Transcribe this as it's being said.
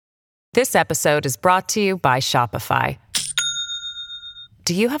This episode is brought to you by Shopify.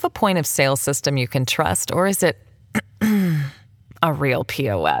 Do you have a point of sale system you can trust, or is it a real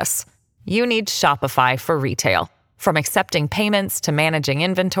POS? You need Shopify for retail. From accepting payments to managing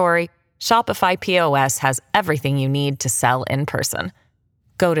inventory, Shopify POS has everything you need to sell in person.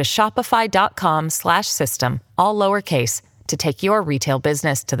 Go to shopify.com/system, all lowercase, to take your retail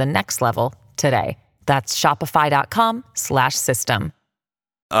business to the next level today. That's shopify.com/system.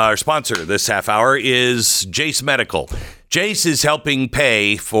 Our sponsor this half hour is Jace Medical. Jace is helping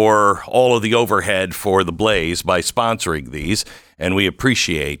pay for all of the overhead for the Blaze by sponsoring these, and we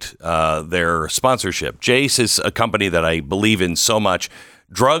appreciate their sponsorship. Jace is a company that I believe in so much.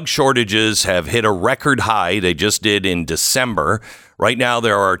 Drug shortages have hit a record high. They just did in December. Right now,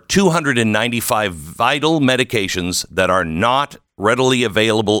 there are 295 vital medications that are not readily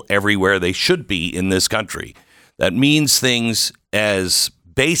available everywhere they should be in this country. That means things as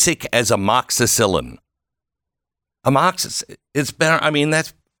basic as amoxicillin. It's been,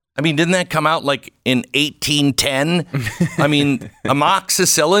 didn't that come out like in 1810?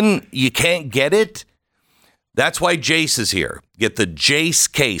 Amoxicillin, you can't get it. That's why Jace is here. Get the Jace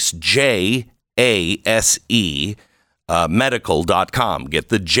case, Jase, medical.com. Get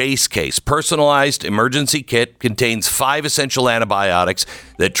the Jace case. Personalized emergency kit contains 5 essential antibiotics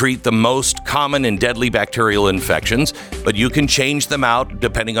that treat the most common and deadly bacterial infections, but you can change them out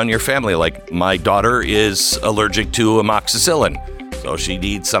depending on your family. Like my daughter is allergic to amoxicillin, so she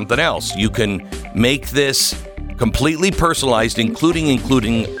needs something else. You can make this completely personalized, including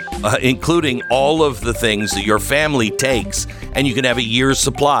all of the things that your family takes, and you can have a year's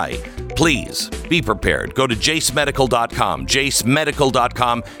supply. Please be prepared. Go to jasemedical.com,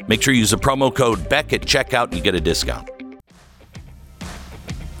 jasemedical.com. Make sure you use the promo code BECK at checkout and you get a discount.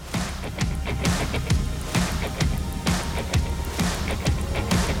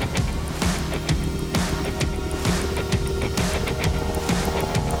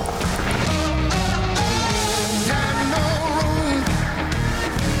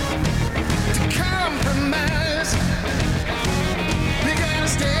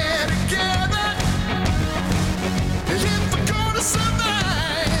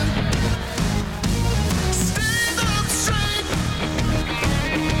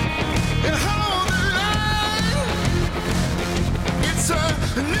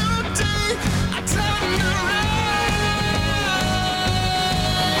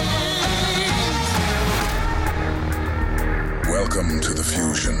 Welcome to the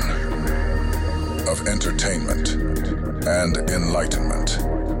fusion of entertainment and enlightenment.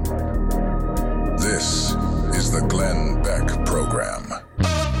 This is the Glenn Beck Program. All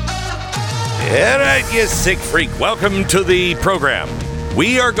right, you sick freak. Welcome to the program.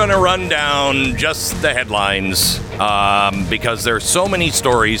 We are going to run down just the headlines because there are so many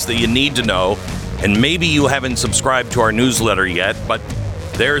stories that you need to know, and maybe you haven't subscribed to our newsletter yet, but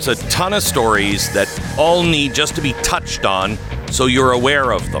there's a ton of stories that all need just to be touched on so you're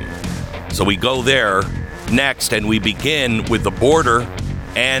aware of them. So we go there next, and we begin with the border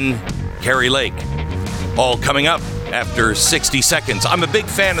and Kari Lake. All coming up after 60 seconds. I'm a big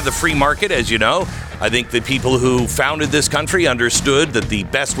fan of the free market, as you know. I think the people who founded this country understood that the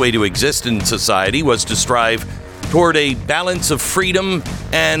best way to exist in society was to strive toward a balance of freedom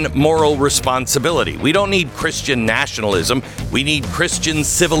and moral responsibility. We don't need Christian nationalism. We need Christian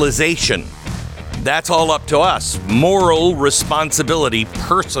civilization. That's all up to us. Moral responsibility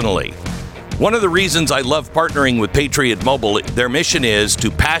personally. One of the reasons I love partnering with Patriot Mobile, their mission is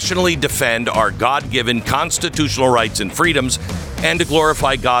to passionately defend our God-given constitutional rights and freedoms and to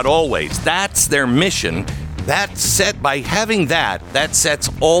glorify God always. That's their mission. That sets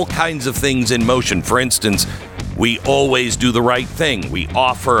all kinds of things in motion. For instance, we always do the right thing. We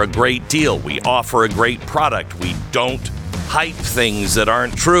offer a great deal. We offer a great product. We don't hype things that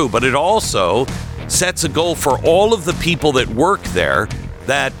aren't true. But it also sets a goal for all of the people that work there,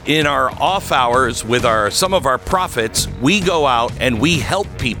 that in our off hours with some of our profits, we go out and we help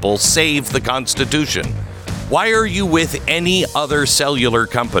people save the Constitution. Why are you with any other cellular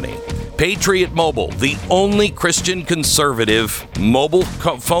company? Patriot Mobile, the only Christian conservative mobile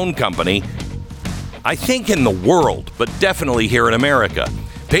phone company, I think in the world, but definitely here in America.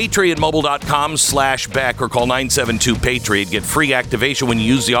 PatriotMobile.com/Beck or call 972-PATRIOT. Get free activation when you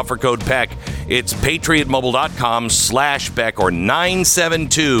use the offer code Beck. It's PatriotMobile.com/Beck or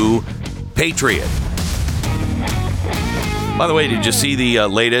 972-PATRIOT. By the way, did you see the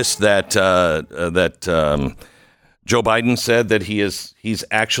latest that Joe Biden said that he's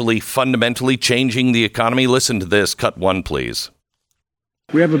actually fundamentally changing the economy? Listen to this. Cut 1, please.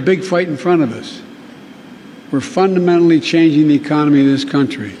 We have a big fight in front of us. We're fundamentally changing the economy of this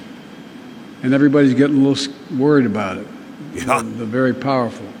country. and everybody's getting a little worried about it. Yeah. The very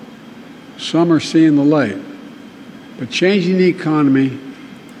powerful. Some are seeing the light. But changing the economy,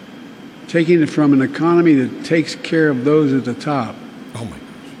 taking it from an economy that takes care of those at the top, Oh, my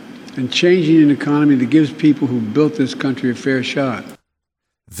gosh. and changing an economy that gives people who built this country a fair shot.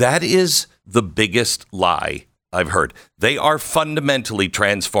 That is the biggest lie I've heard. They are fundamentally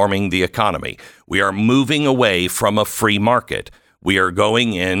transforming the economy. We are moving away from a free market. We are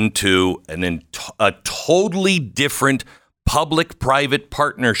going into a totally different public-private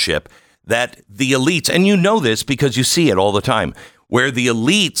partnership that the elites, and you know this because you see it all the time, where the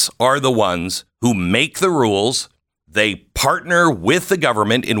elites are the ones who make the rules. They partner with the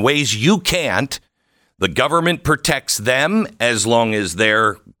government in ways you can't. The government protects them as long as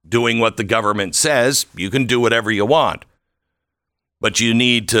they're doing what the government says. You can do whatever you want. But you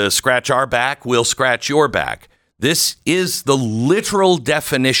need to scratch our back, we'll scratch your back. This is the literal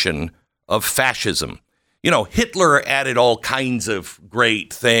definition of fascism. You know, Hitler added all kinds of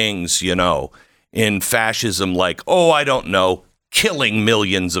great things, you know, in fascism, like, I don't know, killing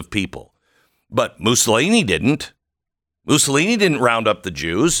millions of people. But Mussolini didn't. Mussolini didn't round up the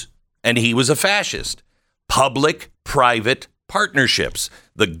Jews, and he was a fascist. Public-private partnerships.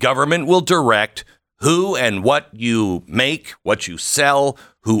 The government will direct who and what you make, what you sell,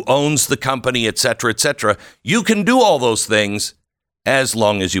 who owns the company, et cetera, et cetera. You can do all those things as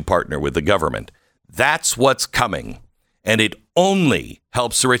long as you partner with the government. That's what's coming. And it only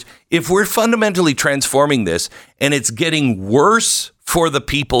helps the rich. If we're fundamentally transforming this and it's getting worse for the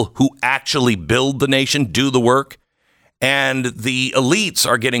people who actually build the nation, do the work, and the elites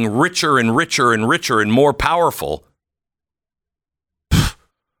are getting richer and richer and richer and more powerful,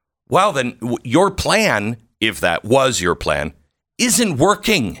 well, then your plan, if that was your plan, isn't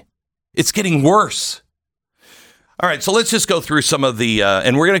working. It's getting worse. All right, so let's just go through some of the,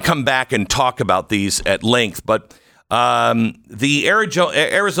 and we're going to come back and talk about these at length, but the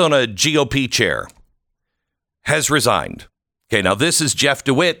Arizona GOP chair has resigned. Okay, now this is Jeff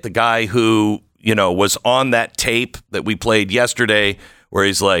DeWitt, the guy who, you know, was on that tape that we played yesterday where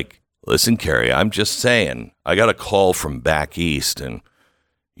he's like, listen, Kerry, I'm just saying, I got a call from back east and,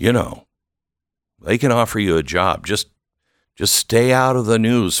 you know, they can offer you a job. Just stay out of the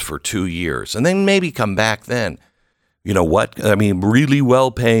news for 2 years and then maybe come back then. You know what? I mean, really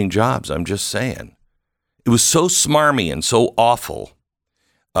well-paying jobs. I'm just saying. It was so smarmy and so awful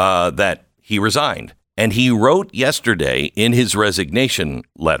that he resigned. And he wrote yesterday in his resignation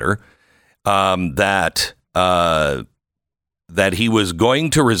letter that he was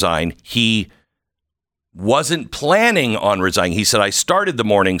going to resign. He wasn't planning on resigning. He said, I started the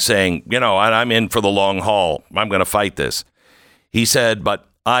morning saying, you know, I'm in for the long haul. I'm going to fight this. He said, but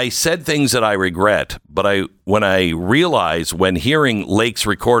I said things that I regret. But when I realized when hearing Lake's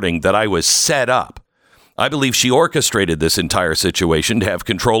recording that I was set up, I believe she orchestrated this entire situation to have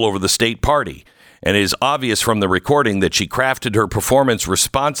control over the state party. And it is obvious from the recording that she crafted her performance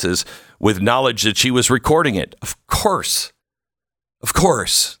responses with knowledge that she was recording it. Of course,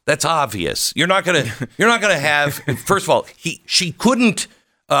 that's obvious. You're not gonna have. First of all, she couldn't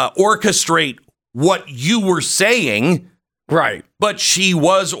orchestrate what you were saying, right? But she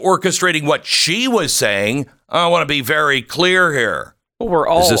was orchestrating what she was saying. I want to be very clear here. Well, we're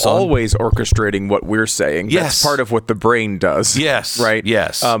always orchestrating what we're saying. Yes. That's part of what the brain does. Yes. Right?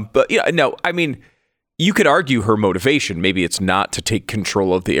 Yes. But, yeah, no, I mean, you could argue her motivation. Maybe it's not to take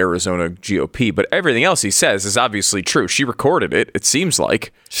control of the Arizona GOP, but everything else he says is obviously true. She recorded it, it seems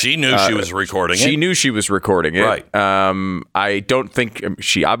like. She knew she was recording it. She knew she was recording it. Right. I don't think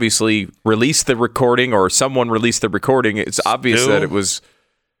she obviously released the recording or someone released the recording. It's obvious that it was...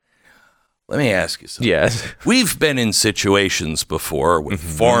 Let me ask you something. Yes. We've been in situations before with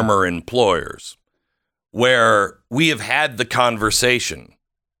former employers where we have had the conversation.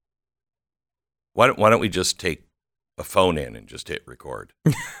 Why don't we just take a phone in and just hit record?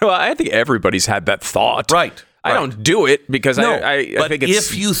 Well, I think everybody's had that thought. Right. I don't do it because I but think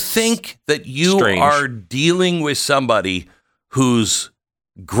it's if you think that you strange. are dealing with somebody who's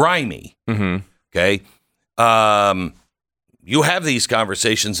grimy, okay, you have these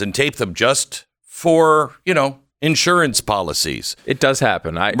conversations and tape them just for, you know, insurance policies. It does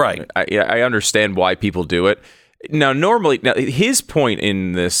happen. Right. I understand why people do it. Now, his point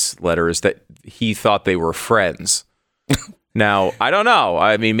in this letter is that he thought they were friends. Now, I don't know.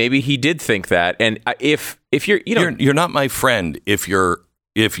 I mean, maybe he did think that. And if you're, you know, you're not my friend if you're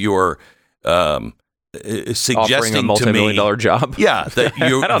suggesting offering a multi-million-dollar job. Yeah, that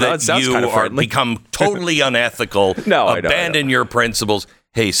you I don't know, it sounds kind of are friendly. become totally unethical. No, abandon your principles.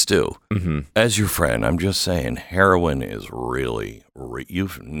 Hey, Stu, as your friend, I'm just saying, heroin is really,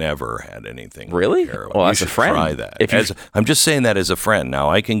 you've never had anything Really? like heroin. Well, You as a should friend, try that. I'm just saying that as a friend. Now,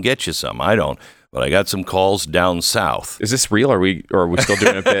 I can get you some. I don't, but I got some calls down south. Is this real? Or are we still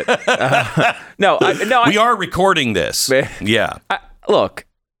doing a bit? We are recording this. Yeah. Look,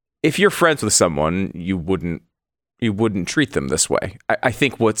 if you're friends with someone, you wouldn't treat them this way. I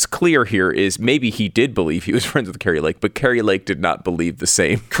think what's clear here is maybe he did believe he was friends with Carrie Lake, but Carrie Lake did not believe the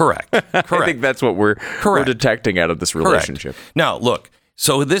same. Correct. I think that's what we're detecting out of this relationship. Correct. Now, look,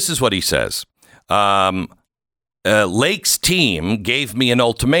 so this is what he says. Lake's team gave me an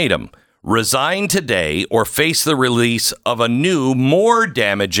ultimatum. Resign today or face the release of a new, more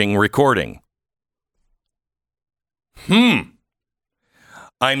damaging recording.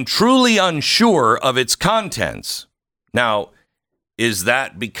 I'm truly unsure of its contents. Now, is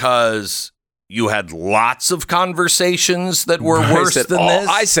that because you had lots of conversations that were worse than this?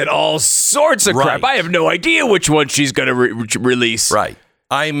 I said all sorts of crap. I have no idea which one she's going to release. Right.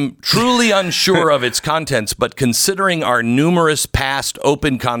 I'm truly unsure of its contents, but considering our numerous past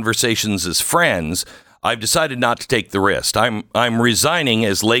open conversations as friends, I've decided not to take the risk. I'm resigning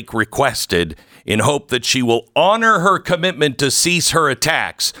as Lake requested in hope that she will honor her commitment to cease her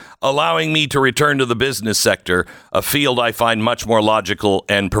attacks, allowing me to return to the business sector, a field I find much more logical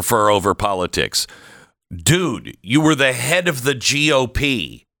and prefer over politics. Dude, you were the head of the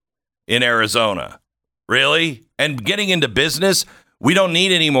GOP in Arizona. Really? And getting into business, we don't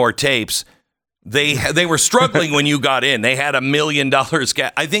need any more tapes. They were struggling when you got in. They had $1 million.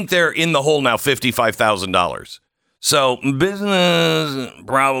 I think they're in the hole now, $55,000. So business,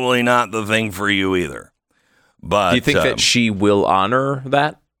 probably not the thing for you either. But do you think that she will honor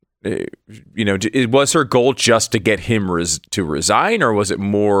that? Was her goal just to get him to resign, or was it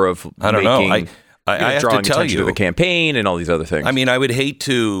more of I don't know. I have drawing to tell attention you to the campaign and all these other things? I mean, I would hate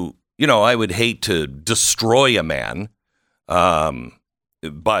to destroy a man.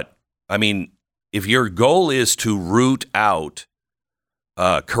 But I mean, if your goal is to root out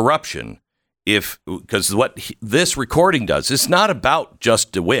corruption, because what this recording does, it's not about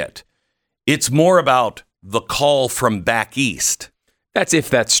just DeWitt. It's more about the call from back east. That's if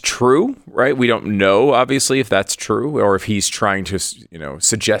that's true, right? We don't know, obviously, if that's true, or if he's trying to,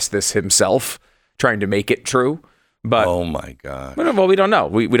 suggest this himself, trying to make it true. But oh my God! Well, we don't know.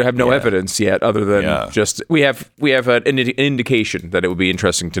 We don't have no evidence yet, other than just we have an indication that it would be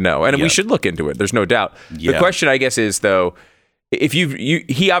interesting to know, and we should look into it. There's no doubt. The question, I guess, is though, if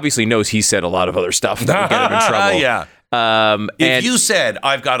he obviously knows he said a lot of other stuff that would get him in trouble. If you said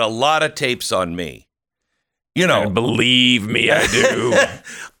I've got a lot of tapes on me, and believe me, I do.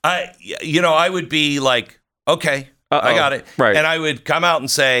 I would be like, okay, I got it, right, and I would come out and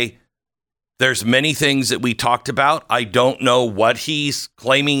say, there's many things that we talked about. I don't know what he's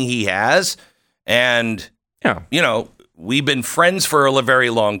claiming he has. And, we've been friends for a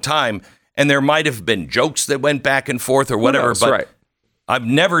very long time. And there might have been jokes that went back and forth or whatever. But I've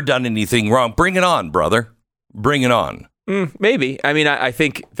never done anything wrong. Bring it on, brother. Bring it on. Maybe. I mean, I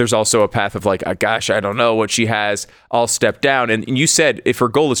think there's also a path of like, gosh, I don't know what she has. I'll step down. And you said if her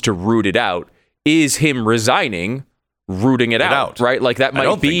goal is to root it out, is him resigning rooting it out, right? Like that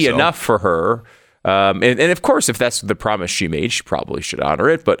might be enough for her. And of course, if that's the promise she made, she probably should honor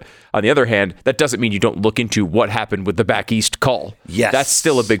it. But on the other hand, that doesn't mean you don't look into what happened with the back east call. Yes. That's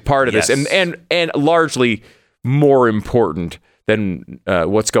still a big part of this, and largely more important than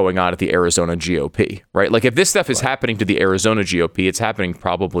what's going on at the Arizona GOP, right? Like if this stuff is happening to the Arizona GOP, it's happening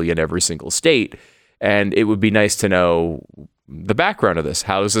probably in every single state. And it would be nice to know the background of this.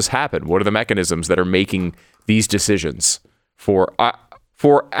 How does this happen? What are the mechanisms that are making these decisions for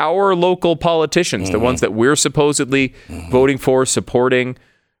our local politicians, the ones that we're supposedly voting for, supporting?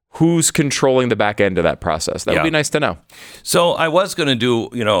 Who's controlling the back end of that process? That would be nice to know. So I was going to do,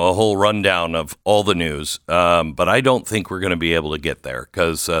 a whole rundown of all the news, but I don't think we're going to be able to get there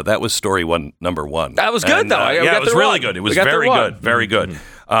because that was story number one. That was good, though. It was really good. It was very good, very good.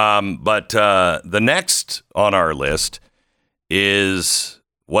 But the next on our list is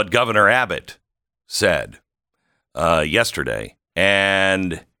what Governor Abbott said yesterday.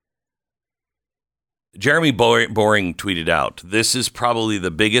 And Jeremy Boring tweeted out, "This is probably the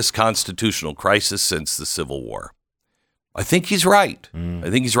biggest constitutional crisis since the Civil War." I think he's right.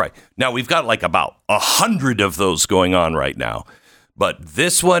 Now, we've got like about 100 of those going on right now. But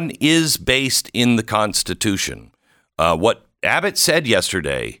this one is based in the Constitution. What Abbott said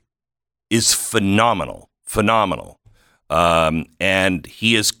yesterday is phenomenal. And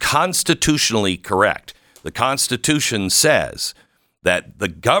he is constitutionally correct. The Constitution says that the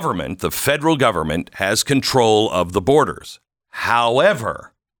government, the federal government, has control of the borders.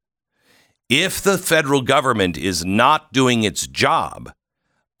 However, if the federal government is not doing its job,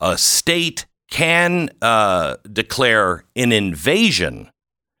 a state can declare an invasion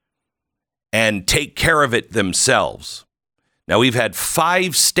and take care of it themselves. Now, we've had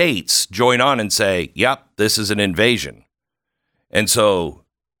 5 states join on and say, yep, this is an invasion. And so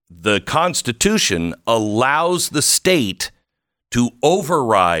the Constitution allows the state to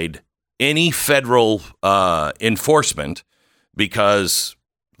override any federal enforcement because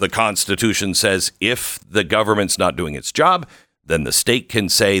the Constitution says if the government's not doing its job, then the state can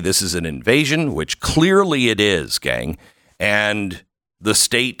say this is an invasion, which clearly it is, gang. And the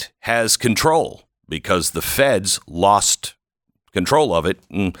state has control because the feds lost control of it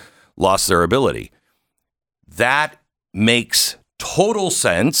and lost their ability. That makes total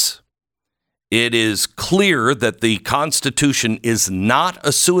sense. It is clear that the Constitution is not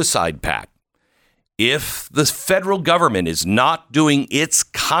a suicide pact. If the federal government is not doing its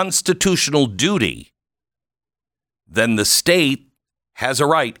constitutional duty, then the state has a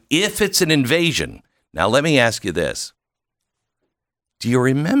right if it's an invasion. Now, let me ask you this. Do you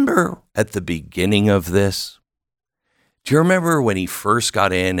remember at the beginning of this? Do you remember when he first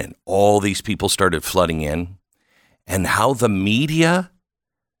got in and all these people started flooding in and how the media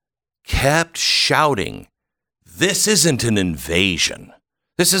kept shouting, this isn't an invasion.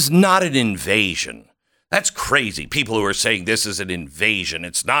 This is not an invasion. That's crazy. People who are saying this is an invasion.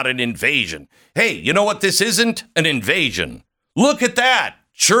 It's not an invasion. Hey, you know what this isn't? An invasion. Look at that.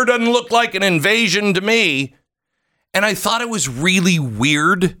 Sure doesn't look like an invasion to me. And I thought it was really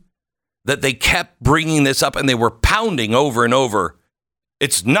weird that they kept bringing this up and they were pounding over and over.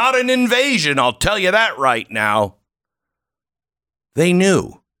 It's not an invasion, I'll tell you that right now. They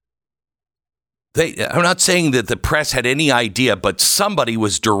knew. I'm not saying that the press had any idea, but somebody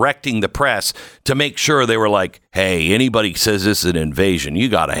was directing the press to make sure they were like, hey, anybody says this is an invasion, you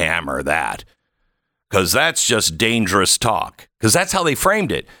got to hammer that. Because that's just dangerous talk. Because that's how they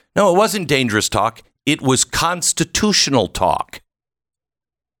framed it. No, it wasn't dangerous talk. It was constitutional talk.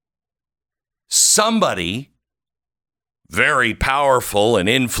 Somebody very powerful and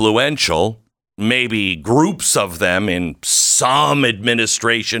influential, maybe groups of them in some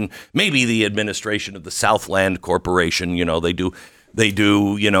administration, maybe the administration of the Southland Corporation, they do,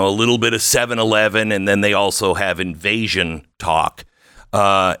 a little bit of 7-Eleven, and then they also have invasion talk.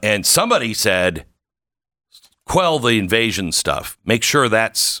 And somebody said, quell the invasion stuff. Make sure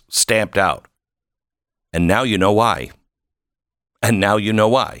that's stamped out. And now you know why.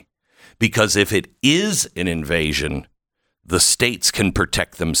 Because if it is an invasion, the states can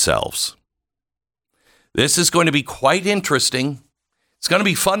protect themselves. This is going to be quite interesting. It's going to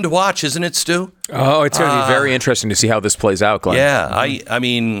be fun to watch, isn't it, Stu? Oh, it's going to be very interesting to see how this plays out, Glenn. Yeah, I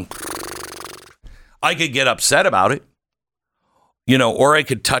mean, I could get upset about it, or I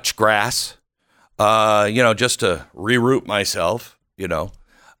could touch grass, just to reroute myself,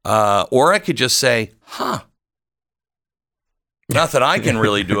 or I could just say, nothing I can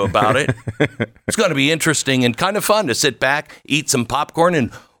really do about it. It's going to be interesting and kind of fun to sit back, eat some popcorn,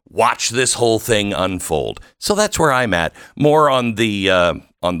 and watch this whole thing unfold. So that's where I'm at. More on the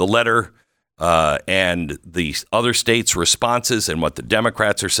letter and the other states' responses and what the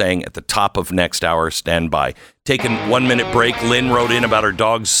Democrats are saying at the top of next hour. Stand by. Taking 1 minute break. Lynn wrote in about her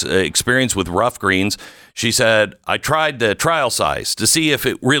dog's experience with rough greens. She said, I tried the trial size to see if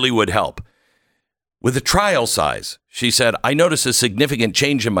it really would help. With the trial size, she said, I noticed a significant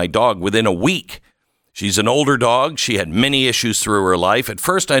change in my dog within a week. She's an older dog. She had many issues through her life. At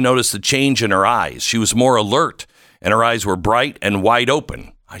first, I noticed the change in her eyes. She was more alert, and her eyes were bright and wide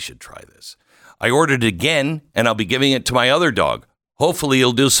open. I should try this. I ordered it again, and I'll be giving it to my other dog. Hopefully,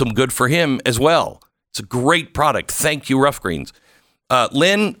 it'll do some good for him as well. It's a great product. Thank you, Rough Greens.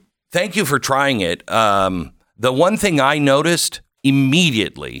 Lynn, thank you for trying it. The one thing I noticed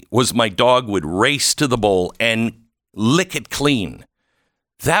immediately was my dog would race to the bowl and lick it clean.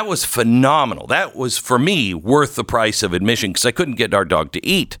 That was phenomenal. That was, for me, worth the price of admission because I couldn't get our dog to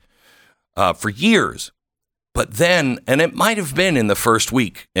eat for years. But then, and it might have been in the first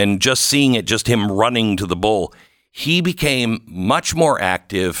week, and just seeing it, just him running to the bowl, he became much more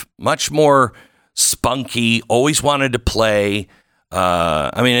active, much more spunky, always wanted to play.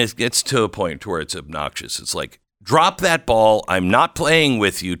 It gets to a point where it's obnoxious. It's like, drop that ball. I'm not playing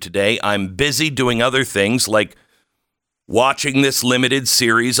with you today. I'm busy doing other things like watching this limited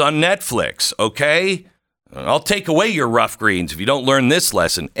series on Netflix, okay? I'll take away your rough greens if you don't learn this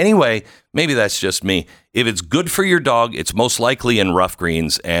lesson. Anyway, maybe that's just me. If it's good for your dog, it's most likely in rough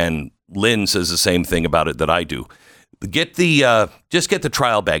greens, and Lynn says the same thing about it that I do. Just get the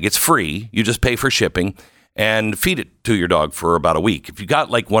trial bag. It's free. You just pay for shipping. and feed it to your dog for about a week. If you got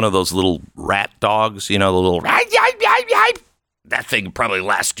like one of those little rat dogs, the little that thing probably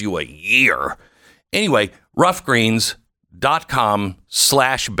lasts you a year. Anyway,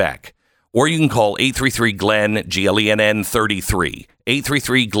 roughgreens.com/Beck. Or you can call 833-GLEN, GLENN 33.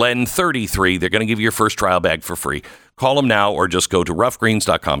 833-GLEN 33. They're going to give you your first trial bag for free. Call them now or just go to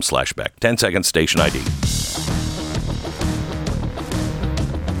roughgreens.com/Beck. 10 seconds, station ID.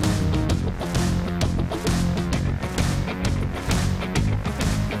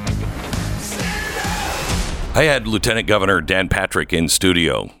 I had Lieutenant Governor Dan Patrick in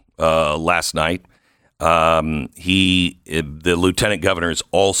studio last night. The lieutenant governor is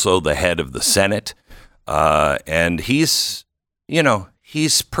also the head of the Senate. And he's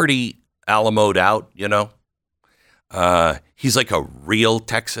pretty Alamo'd out, he's like a real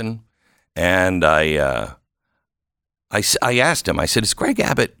Texan. And I asked him, I said, is Greg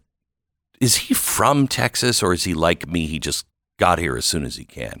Abbott, is he from Texas or is he like me? He just got here as soon as he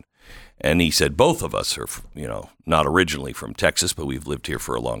can. And he said, both of us are, not originally from Texas, but we've lived here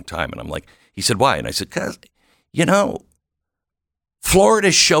for a long time. And I'm like, he said, why? And I said, because,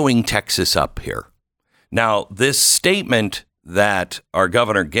 Florida's showing Texas up here. Now, this statement that our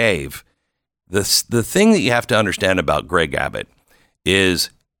governor gave, the thing that you have to understand about Greg Abbott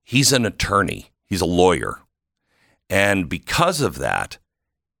is he's an attorney. He's a lawyer. And because of that,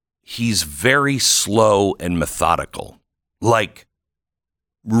 he's very slow and methodical, like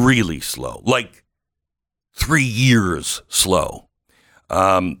really slow, like 3 years slow.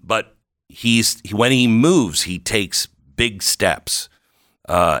 But when he moves, he takes big steps.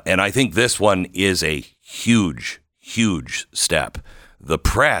 And I think this one is a huge, huge step. The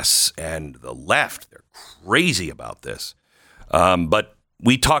press and the left, they're crazy about this. But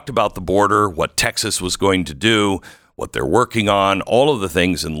we talked about the border, what Texas was going to do, what they're working on, all of the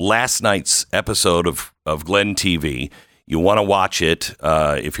things in last night's episode of Glenn TV. You want to watch it.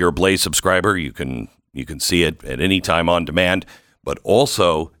 If you're a Blaze subscriber, you can see it at any time on demand. But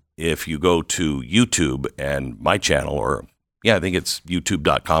also, if you go to YouTube and my channel, I think it's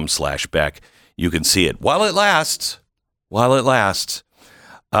youtube.com/Beck, you can see it while it lasts.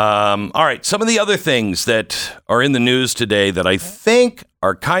 All right. Some of the other things that are in the news today that I think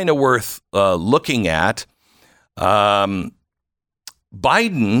are kind of worth looking at. Biden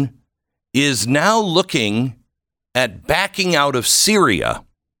is now looking at backing out of Syria.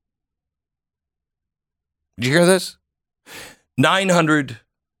 Did you hear this? 900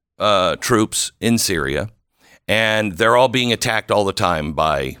 troops in Syria, and they're all being attacked all the time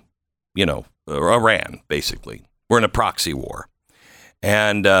by, Iran, basically. We're in a proxy war.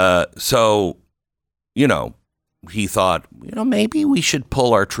 And so, he thought, maybe we should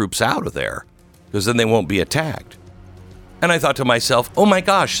pull our troops out of there because then they won't be attacked. And I thought to myself, oh my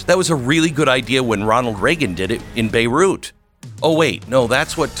gosh, that was a really good idea when Ronald Reagan did it in Beirut. Oh wait, no,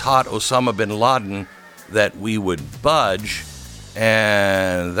 that's what taught Osama bin Laden that we would budge.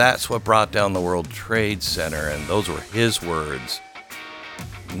 And that's what brought down the World Trade Center. And those were his words,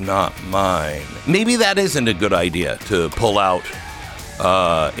 not mine. Maybe that isn't a good idea to pull out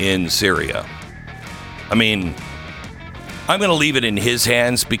in Syria. I mean, I'm going to leave it in his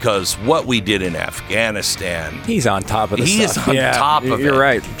hands because what we did in Afghanistan. He's on top of the stuff. He is on top of it. You're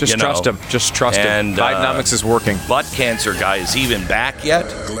right. Just trust him. Just trust him. Bidenomics is working. Butt cancer guy, is he even back yet?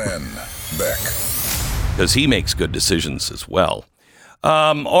 Glenn Beck. Because he makes good decisions as well.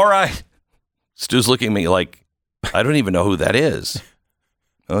 All right. Stu's looking at me like, I don't even know who that is.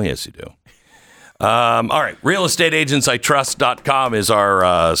 Oh, yes, you do. All right. RealestateAgentsITrust.com is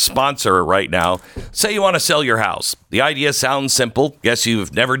our sponsor right now. Say you want to sell your house. The idea sounds simple. Guess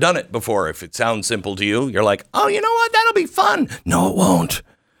you've never done it before. If it sounds simple to you, you're like, oh, you know what? That'll be fun. No, it won't.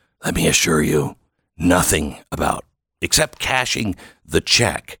 Let me assure you, nothing about, except cashing the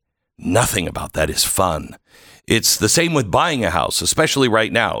check. Nothing about that is fun. It's the same with buying a house, especially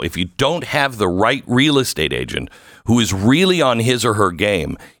right now. If you don't have the right real estate agent who is really on his or her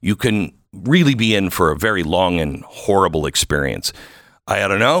game, you can really be in for a very long and horrible experience. I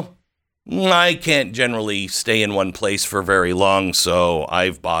don't know. I can't generally stay in one place for very long, so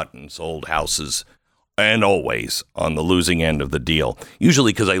I've bought and sold houses and always on the losing end of the deal.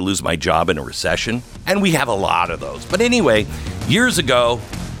 Usually because I lose my job in a recession, and we have a lot of those. But anyway, years ago,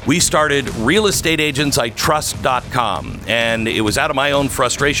 we started realestateagentsitrust.com, and it was out of my own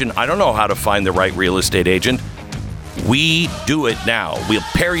frustration. I don't know how to find the right real estate agent. We do it now. We'll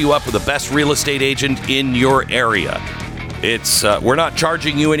pair you up with the best real estate agent in your area. It's we're not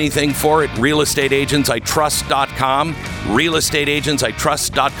charging you anything for it. Realestateagentsitrust.com.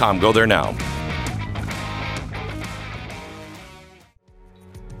 Realestateagentsitrust.com. Go there now.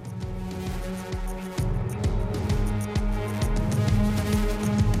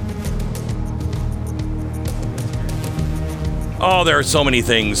 Oh, there are so many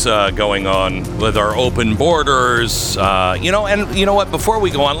things going on with our open borders. And you know what? Before we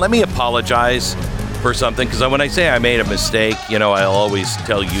go on, let me apologize for something, because when I say I made a mistake, I'll always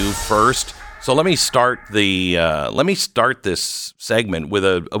tell you first. So let me start this segment with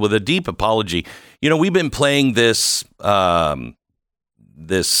a deep apology. We've been playing this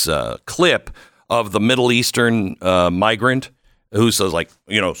clip of the Middle Eastern migrant who says,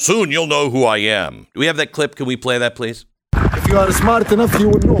 soon you'll know who I am. Do we have that clip? Can we play that, please? If you are smart enough, you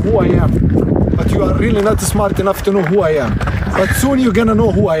will know who I am. But you are really not smart enough to know who I am. But soon you're going to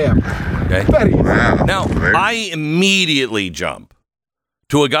know who I am. Okay. Very easy. Now, I immediately jump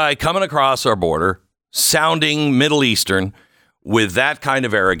to a guy coming across our border, sounding Middle Eastern, with that kind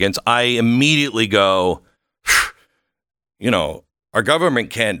of arrogance. I immediately go, our government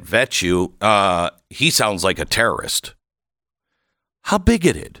can't vet you. He sounds like a terrorist. How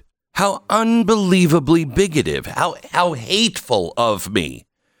bigoted. How unbelievably bigoted. How hateful of me.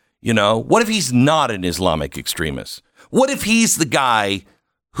 What if he's not an Islamic extremist? What if he's the guy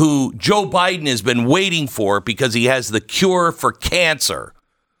who Joe Biden has been waiting for because he has the cure for cancer?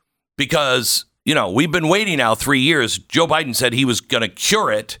 Because, we've been waiting now 3 years. Joe Biden said he was going to cure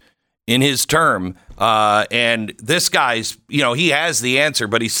it in his term. And this guy's, he has the answer,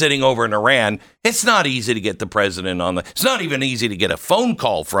 but he's sitting over in Iran. It's not easy to get the president it's not even easy to get a phone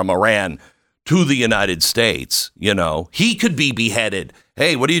call from Iran to the United States. He could be beheaded.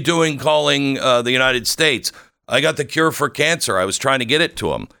 Hey, what are you doing calling the United States? I got the cure for cancer. I was trying to get it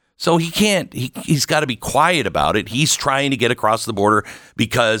to him. So he can't, he's got to be quiet about it. He's trying to get across the border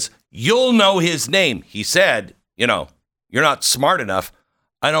because you'll know his name. He said, you're not smart enough.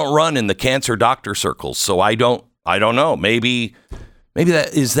 I don't run in the cancer doctor circles, so I don't know. Maybe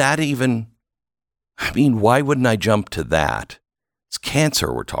is that even, why wouldn't I jump to that? It's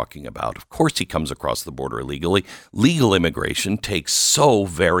cancer we're talking about. Of course he comes across the border illegally. Legal immigration takes so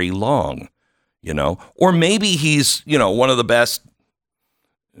very long, Or maybe he's, one of the best,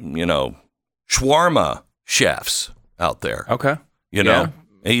 shawarma chefs out there. Okay.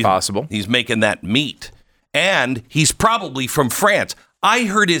 He's possible. He's making that meat. And he's probably from France. I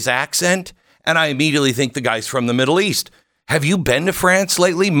heard his accent, and I immediately think the guy's from the Middle East. Have you been to France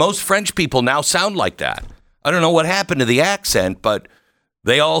lately? Most French people now sound like that. I don't know what happened to the accent, but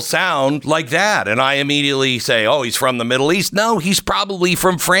they all sound like that. And I immediately say, oh, he's from the Middle East. No, he's probably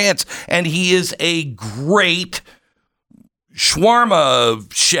from France, and he is a great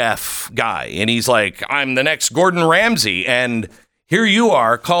shawarma chef guy. And he's like, I'm the next Gordon Ramsay, and here you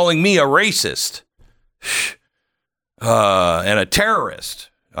are calling me a racist. And a terrorist.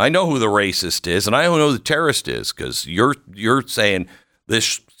 I know who the racist is, and I don't know who the terrorist is, because you're saying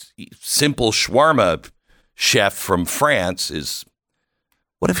this simple shawarma chef from France is.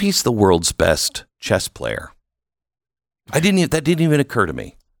 What if he's the world's best chess player? That didn't even occur to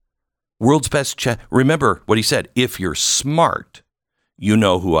me. World's best chess. Remember what he said. If you're smart, you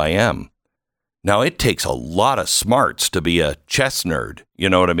know who I am. Now it takes a lot of smarts to be a chess nerd.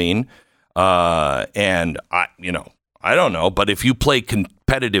 You know what I mean? And I don't know, but if you play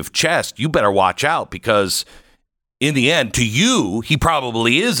competitive chess, you better watch out, because in the end, to you, he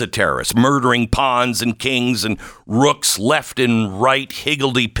probably is a terrorist, murdering pawns and kings and rooks left and right,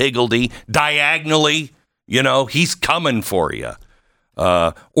 higgledy-piggledy, diagonally. He's coming for you.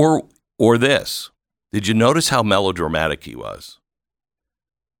 Or this. Did you notice how melodramatic he was?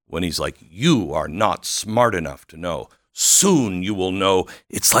 When he's like, you are not smart enough to know. Soon you will know.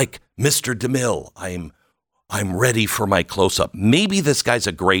 It's like Mr. DeMille. I'm ready for my close-up. Maybe this guy's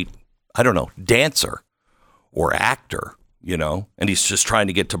a great, dancer or actor, and he's just trying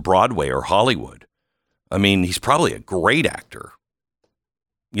to get to Broadway or Hollywood. He's probably a great actor,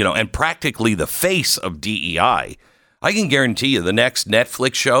 and practically the face of DEI. I can guarantee you the next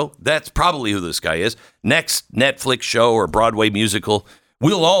Netflix show, that's probably who this guy is. Next Netflix show or Broadway musical,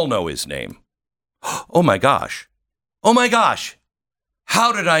 we'll all know his name. Oh my gosh.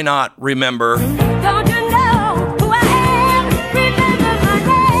 How did I not remember? Don't you know who I am? Remember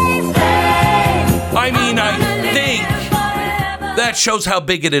my name. I think that shows how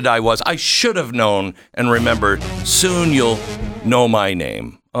bigoted I was. I should have known and remembered. Soon you'll know my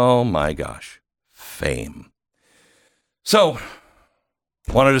name. Oh my gosh. Fame. So,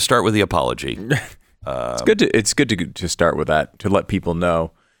 wanted to start with the apology. It's good to start with that, to let people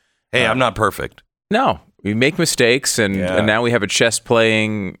know. Hey, I'm not perfect. No, we make mistakes, and now we have a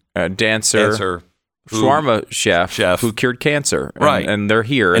chess-playing dancer shawarma chef who cured cancer. Right. And they're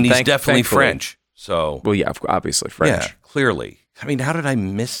here. And he's definitely French. So, well, yeah, obviously French. Yeah, clearly. How did I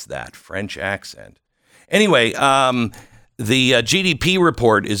miss that French accent? Anyway, The GDP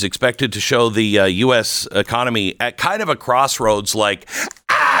report is expected to show the U.S. economy at kind of a crossroads, like,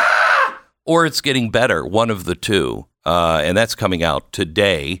 or it's getting better, one of the two. And that's coming out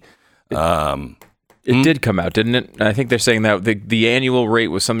today. It did come out, didn't it? I think they're saying that the annual rate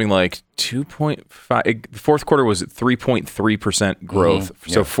was something like 2.5. The fourth quarter was at 3.3% growth.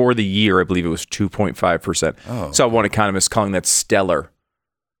 Mm-hmm. So for the year, I believe it was 2.5%. Oh. Saw one economist calling that stellar.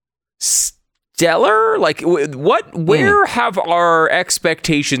 Stellar? Like what? Where have our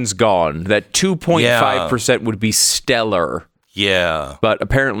expectations gone? That 2.5% would be stellar. Yeah. But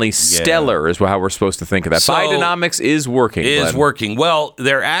apparently stellar is how we're supposed to think of that. So, Bidenomics is working. Working. Well,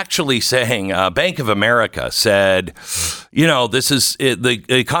 they're actually saying Bank of America said, the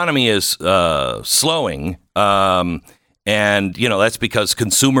economy is slowing. And, that's because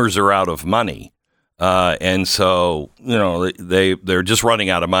consumers are out of money. And so, they're just running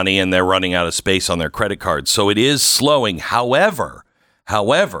out of money and they're running out of space on their credit cards. So it is slowing. However,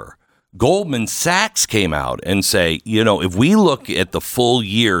 Goldman Sachs came out and say, if we look at the full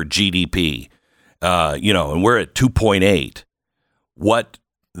year GDP, and we're at 2.8, what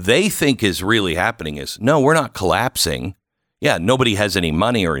they think is really happening is, no, we're not collapsing. Yeah, nobody has any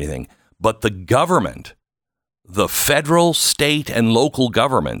money or anything. But the government, the federal, state, and local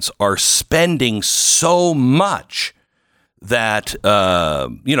governments are spending so much that,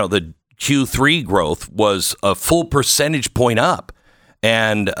 the Q3 growth was a full percentage point up.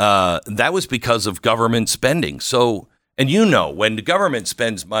 And that was because of government spending. So, and when the government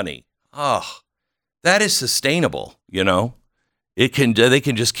spends money, that is sustainable. They can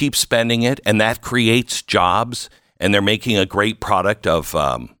just keep spending it, and that creates jobs. And they're making a great product of,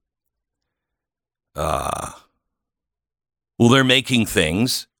 they're making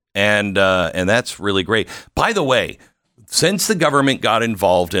things, and that's really great. By the way, since the government got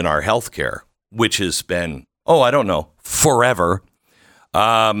involved in our healthcare, which has been, forever.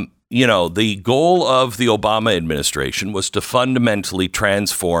 The goal of the Obama administration was to fundamentally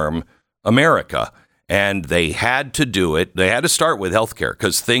transform America, and they had to do it. They had to start with healthcare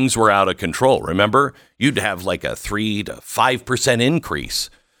because things were out of control. Remember, you'd have like a 3 to 5% increase,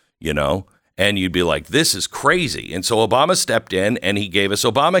 and you'd be like, this is crazy. And so Obama stepped in and he gave us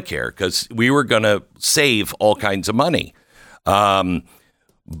Obamacare because we were going to save all kinds of money.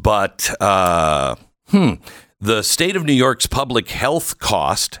 The state of New York's public health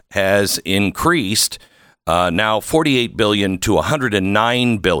cost has increased now $48 billion to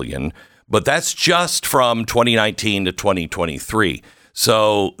 $109 billion, but that's just from 2019 to 2023.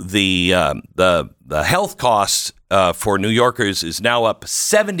 So the health costs for New Yorkers is now up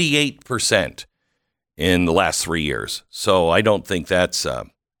 78% in the last 3 years. So I don't think that's.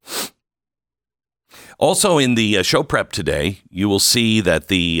 Also, in the show prep today, you will see that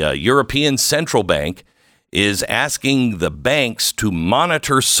the European Central Bank is asking the banks to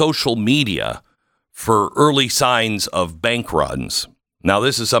monitor social media for early signs of bank runs. Now,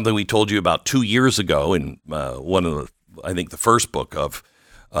 this is something we told you about 2 years ago in the first book of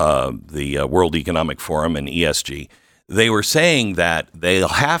the World Economic Forum and ESG. They were saying that they'll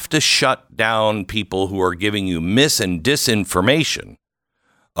have to shut down people who are giving you mis and disinformation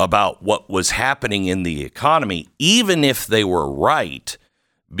about what was happening in the economy, even if they were right,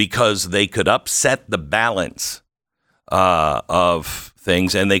 because they could upset the balance of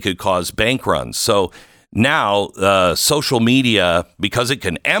things and they could cause bank runs. So now social media, because it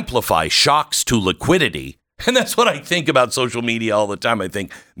can amplify shocks to liquidity, and that's what I think about social media all the time. I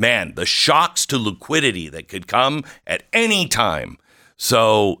think, man, the shocks to liquidity that could come at any time.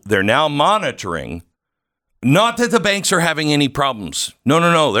 So they're now monitoring. Not that the banks are having any problems.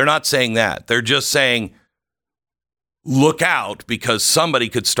 No. They're not saying that. They're just saying, look out, because somebody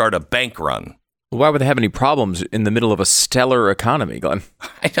could start a bank run. Why would they have any problems in the middle of a stellar economy, Glenn?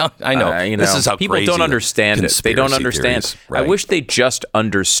 I know. This is how people crazy don't understand it. They don't understand. Theories, right? I wish they just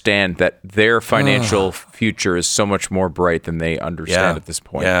understand that their financial future is so much more bright than they understand at this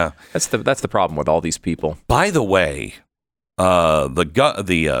point. Yeah, that's the problem with all these people. By the way,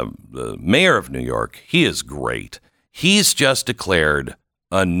 the mayor of New York, he is great. He's just declared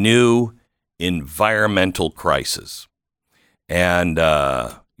a new environmental crisis. And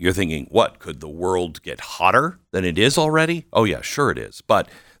you're thinking, what, could the world get hotter than it is already? Oh, yeah, sure it is. But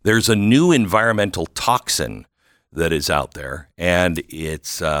there's a new environmental toxin that is out there, and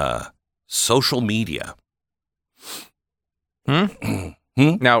it's social media.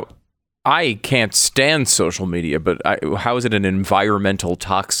 Now, I can't stand social media, but how is it an environmental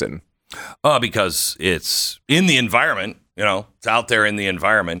toxin? Because it's in the environment, it's out there in the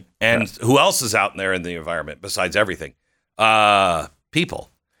environment. And who else is out there in the environment besides everything? People,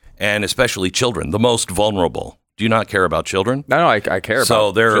 and especially children, the most vulnerable. Do you not care about children? No, I care about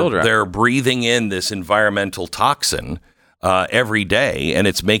children. So they're breathing in this environmental toxin every day, and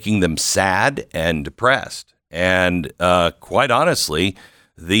it's making them sad and depressed. And quite honestly,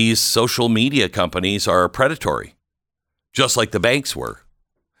 these social media companies are predatory, just like the banks were.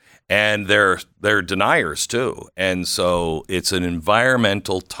 And they're deniers too. And so it's an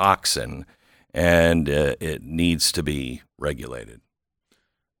environmental toxin, and it needs to be regulated.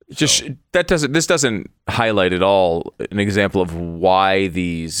 This doesn't highlight at all an example of why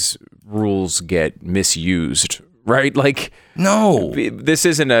these rules get misused, right? Like, no, this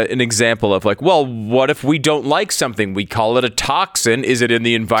isn't an example of like, well, what if we don't like something? We call it a toxin. Is it in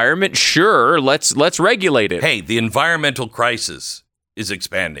the environment? Sure, let's regulate it. Hey, the environmental crisis is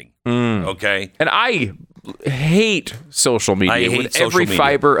expanding. Okay, and I hate social media. I hate with social every media.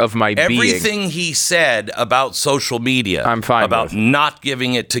 fiber of my being. Everything he said about social media, I'm fine about with. not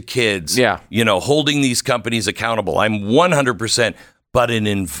giving it to kids. Yeah. Holding these companies accountable. I'm 100%. But an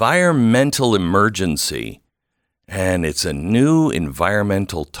environmental emergency, and it's a new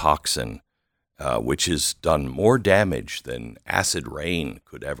environmental toxin, which has done more damage than acid rain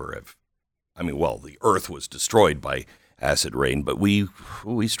could ever have. I mean, well, the Earth was destroyed by acid rain, but we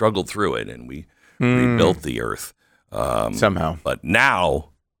struggled through it, and we rebuilt the Earth somehow. But now,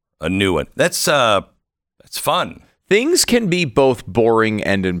 a new one. That's fun. Things can be both boring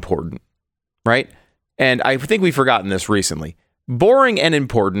and important, right? And I think we've forgotten this recently. Boring and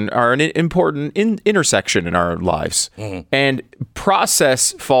important are an important intersection in our lives. Mm-hmm. And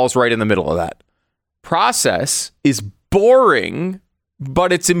process falls right in the middle of that. Process is boring,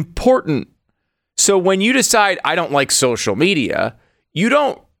 but it's important. So when you decide, I don't like social media, you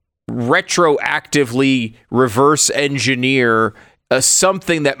don't retroactively reverse engineer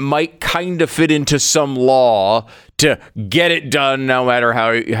something that might kind of fit into some law to get it done no matter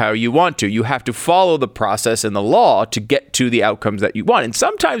how you want to. You have to follow the process and the law to get to the outcomes that you want. And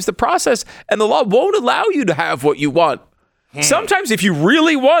sometimes the process and the law won't allow you to have what you want. Sometimes if you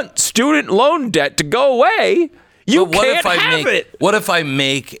really want student loan debt to go away, you can't have it. What if I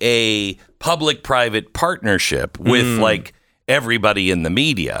make a public-private partnership with like everybody in the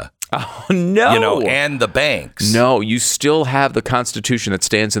media? Oh, no. And the banks. No, you still have the Constitution that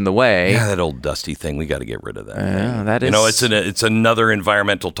stands in the way. Yeah, that old dusty thing. We got to get rid of that. Yeah, that is. It's another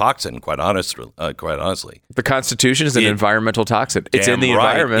environmental toxin. Quite honestly, the Constitution is an environmental toxin. It's in the right.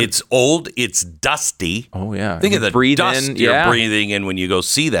 environment. It's old. It's dusty. Oh yeah. Think of the breathe dust in, you're breathing in when you go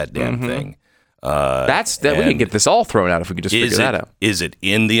see that damn thing. We can get this all thrown out if we could just figure that out. Is it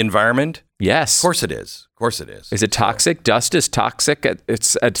in the environment? Yes. Of course it is. Is it toxic? Dust is toxic.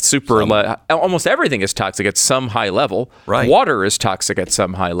 It's at super. Almost everything is toxic at some high level. Right. Water is toxic at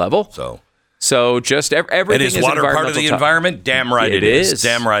some high level. So just everything is water part of the environment? Damn right it is.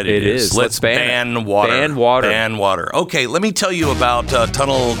 Damn right it is. Let's ban water. Ban water. Ban water. Okay, let me tell you about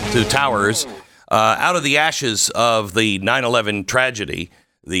Tunnel to Towers. Out of the ashes of the 9/11 tragedy,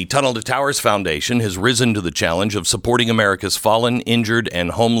 the Tunnel to Towers Foundation has risen to the challenge of supporting America's fallen, injured, and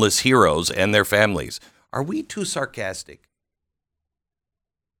homeless heroes and their families. Are we too sarcastic?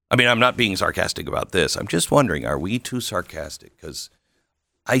 I mean, I'm not being sarcastic about this. I'm just wondering, are we too sarcastic? Because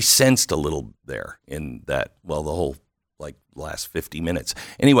I sensed a little there in that, well, the whole last 50 minutes.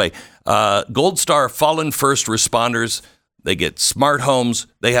 Anyway, Gold Star fallen first responders, they get smart homes.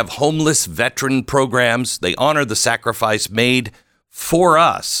 They have homeless veteran programs. They honor the sacrifice made for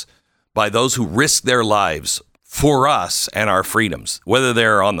us by those who risk their lives for us and our freedoms, whether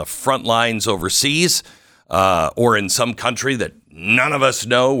they're on the front lines overseas or in some country that none of us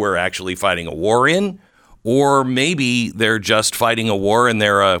know we're actually fighting a war in, or maybe they're just fighting a war and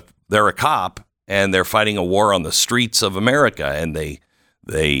they're a cop and they're fighting a war on the streets of America and they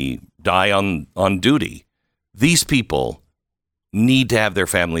die on duty. These people need to have their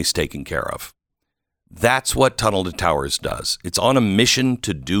families taken care of. That's what Tunnel to Towers does. It's on a mission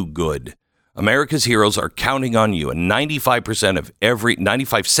to do good. America's heroes are counting on you, and 95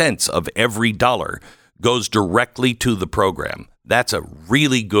 cents of every dollar goes directly to the program. That's a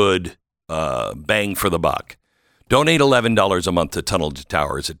really good bang for the buck. Donate $11 a month to Tunnel to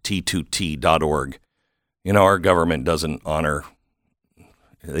Towers at t2t.org. You know, our government doesn't honor,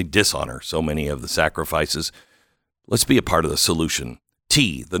 they dishonor so many of the sacrifices. Let's be a part of the solution.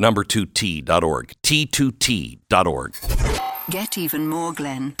 T2t.org. T2t.org. Get even more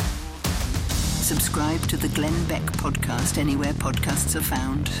Glenn. Subscribe to the Glenn Beck podcast anywhere podcasts are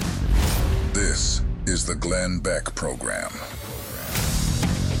found. This is the Glenn Beck Program.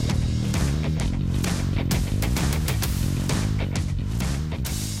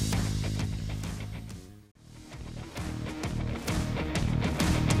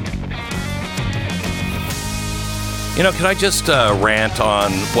 Can I just rant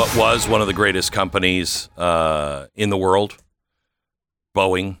on what was one of the greatest companies in the world?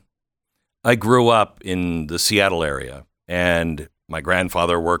 Boeing. I grew up in the Seattle area, and my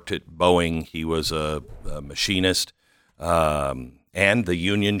grandfather worked at Boeing. He was a machinist and the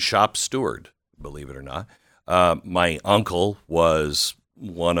union shop steward, believe it or not. My uncle was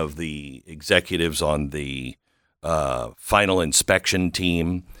one of the executives on the final inspection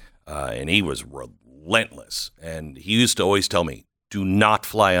team, and he was relentless. And he used to always tell me, do not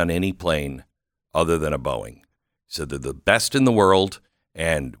fly on any plane other than a Boeing. He said they're the best in the world,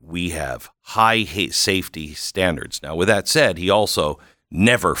 and we have high safety standards. Now, with that said, he also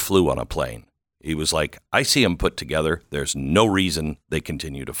never flew on a plane. He was like, I see them put together. There's no reason they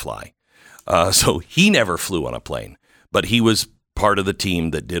continue to fly. So he never flew on a plane, but he was part of the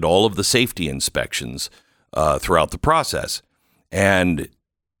team that did all of the safety inspections throughout the process. And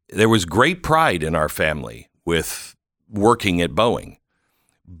there was great pride in our family with working at Boeing.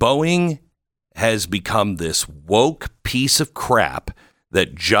 Boeing has become this woke piece of crap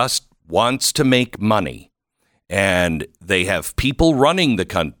that just wants to make money. And they have people running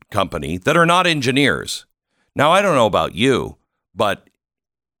the company that are not engineers. Now, I don't know about you, but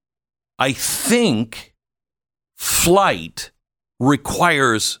I think flight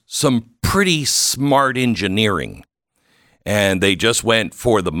requires some pretty smart engineering. And they just went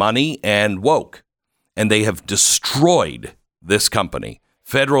for the money and woke. And they have destroyed this company.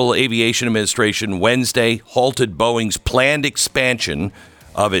 Federal Aviation Administration Wednesday halted Boeing's planned expansion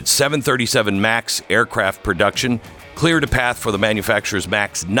of its 737 MAX aircraft production, cleared a path for the manufacturer's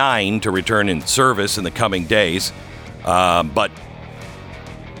MAX 9 to return in service in the coming days. But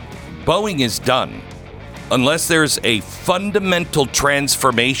Boeing is done. Unless there's a fundamental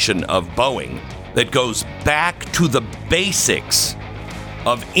transformation of Boeing that goes back to the basics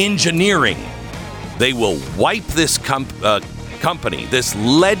of engineering, they will wipe this company, this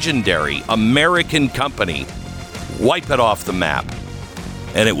legendary American company, wipe it off the map,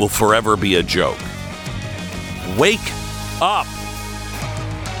 and it will forever be a joke. Wake up.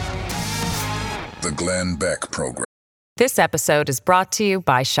 The Glenn Beck Program. This episode is brought to you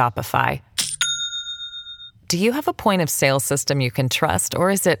by Shopify. Do you have a point of sale system you can trust,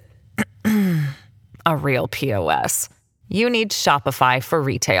 or is it a real POS? You need Shopify for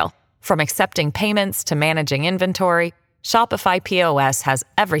retail. From accepting payments to managing inventory, Shopify POS has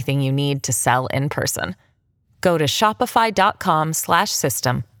everything you need to sell in person. Go to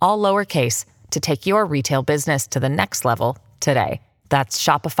shopify.com/system, all lowercase, to take your retail business to the next level today. That's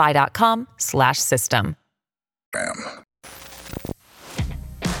shopify.com/system.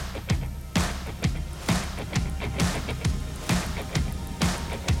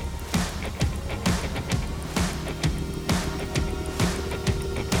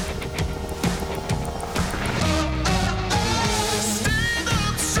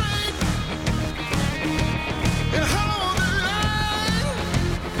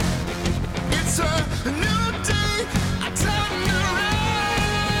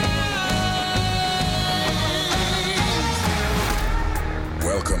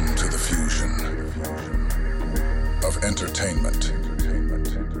 Welcome to the fusion of entertainment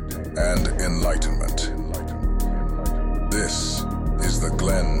and enlightenment. This is the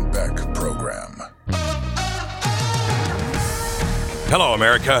Glenn Beck Program. Hello,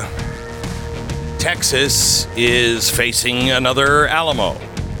 America. Texas is facing another Alamo.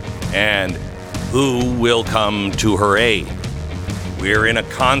 And who will come to her aid? We're in a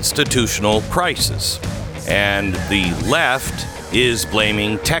constitutional crisis. And the left is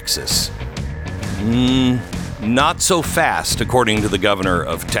blaming Texas. Not so fast, according to the governor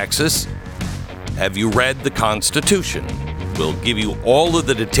of Texas. Have you read the Constitution? We'll give you all of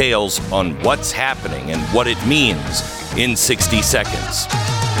the details on what's happening and what it means in 60 seconds.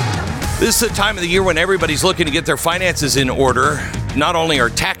 This is the time of the year when everybody's looking to get their finances in order. Not only are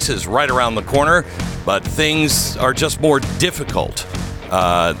taxes right around the corner, but things are just more difficult.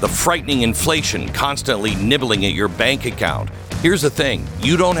 The frightening inflation constantly nibbling at your bank account. Here's the thing,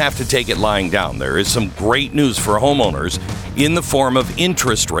 you don't have to take it lying down. There is some great news for homeowners in the form of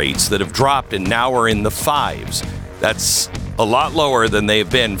interest rates that have dropped and now are in the 5s. That's a lot lower than they've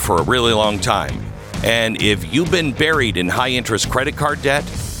been for a really long time. And if you've been buried in high-interest credit card debt,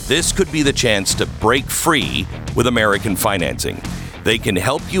 this could be the chance to break free with American Financing. They can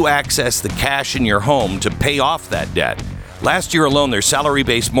help you access the cash in your home to pay off that debt. Last year alone, their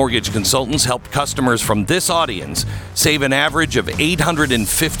salary-based mortgage consultants helped customers from this audience save an average of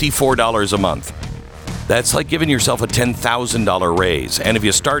 $854 a month. That's like giving yourself a $10,000 raise. And if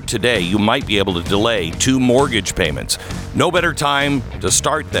you start today, you might be able to delay 2 mortgage payments. No better time to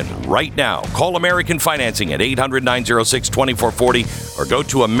start than right now. Call American Financing at 800-906-2440 or go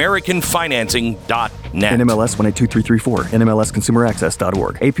to americanfinancing.net. NMLS 182334,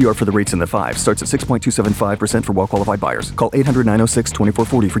 NMLSconsumeraccess.org. APR for the rates in the 5 starts at 6.275% for well-qualified buyers. Call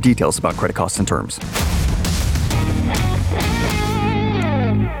 800-906-2440 for details about credit costs and terms.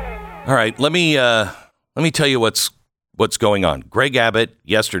 All right, let me tell you what's going on. Greg Abbott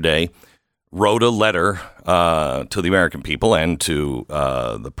yesterday wrote a letter to the American people and to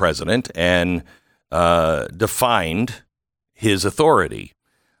the president and defined his authority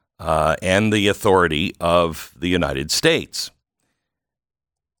and the authority of the United States.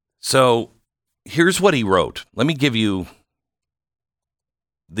 So here's what he wrote. Let me give you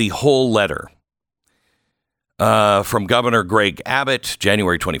the whole letter. From Governor Greg Abbott,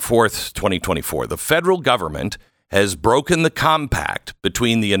 January 24th, 2024. The federal government has broken the compact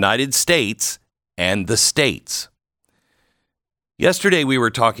between the United States and the states. Yesterday we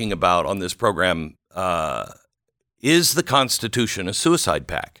were talking about on this program, is the Constitution a suicide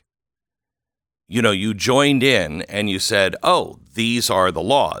pact? You know, you joined in and you said, oh, these are the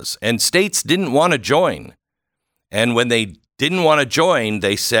laws. And states didn't want to join. And when they didn't want to join,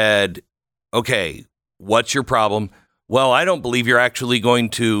 they said, okay, what's your problem? Well, I don't believe you're actually going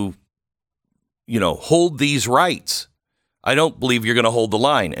to, hold these rights. I don't believe you're going to hold the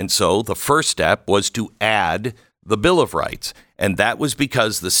line. And so the first step was to add the Bill of Rights. And that was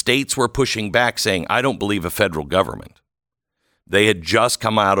because the states were pushing back saying, I don't believe a federal government. They had just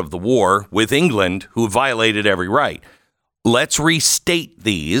come out of the war with England, who violated every right. Let's restate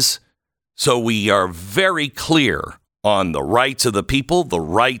these so we are very clear on the rights of the people, the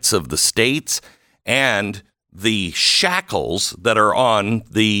rights of the states, and the shackles that are on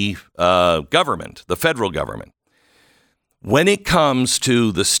the government, the federal government. When it comes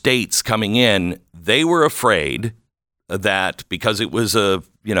to the states coming in, they were afraid that because it was a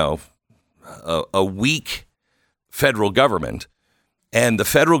weak federal government, and the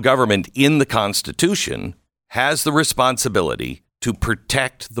federal government in the Constitution has the responsibility to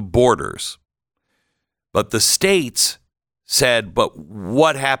protect the borders. But the states said, but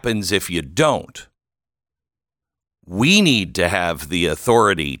what happens if you don't? We need to have the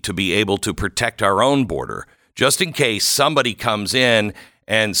authority to be able to protect our own border, just in case somebody comes in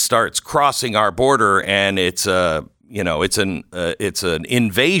and starts crossing our border and it's an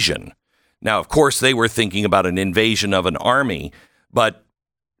invasion. Now, of course, they were thinking about an invasion of an army, but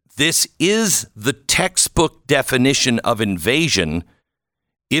this is the textbook definition of invasion.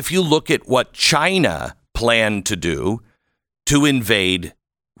 If you look at what China planned to do to invade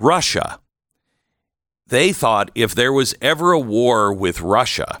Russia, they thought if there was ever a war with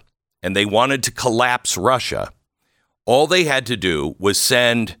Russia and they wanted to collapse Russia, all they had to do was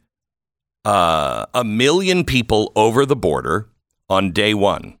send 1 million people over the border on day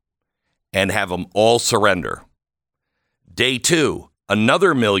 1 and have them all surrender. Day 2,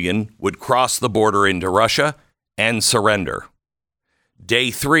 another 1 million would cross the border into Russia and surrender.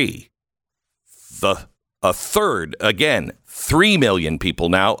 Day 3, a third, again, 3 million people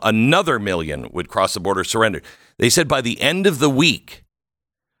now, another 1 million would cross the border, surrender. They said by the end of the week,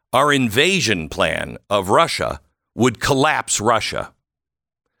 our invasion plan of Russia would collapse Russia.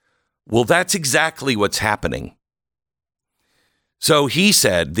 Well, that's exactly what's happening. So he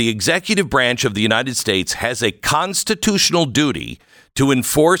said the executive branch of the United States has a constitutional duty to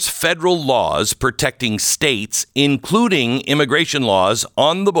enforce federal laws protecting states, including immigration laws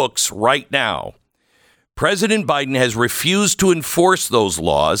on the books right now. President Biden has refused to enforce those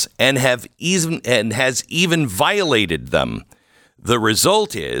laws and has even violated them. The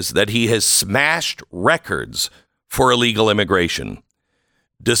result is that he has smashed records for illegal immigration.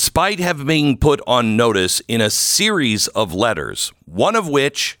 Despite having been put on notice in a series of letters, one of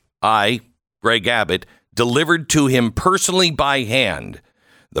which I, Greg Abbott, delivered to him personally by hand,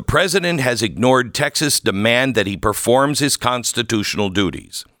 the president has ignored Texas' demand that he performs his constitutional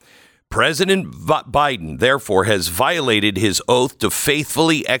duties. President Biden, therefore, has violated his oath to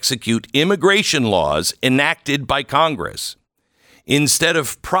faithfully execute immigration laws enacted by Congress. Instead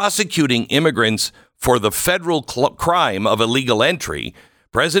of prosecuting immigrants for the federal crime of illegal entry,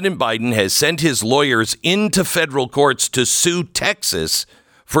 President Biden has sent his lawyers into federal courts to sue Texas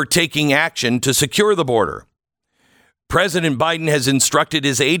for taking action to secure the border. President Biden has instructed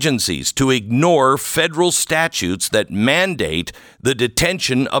his agencies to ignore federal statutes that mandate the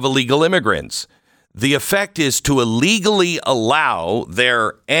detention of illegal immigrants. The effect is to illegally allow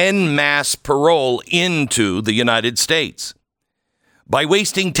their en masse parole into the United States. By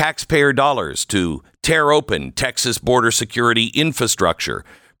wasting taxpayer dollars to tear open Texas border security infrastructure.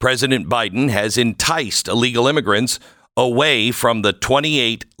 President Biden has enticed illegal immigrants away from the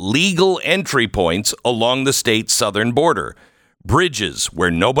 28 legal entry points along the state's southern border, bridges where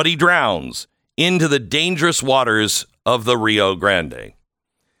nobody drowns, into the dangerous waters of the Rio Grande.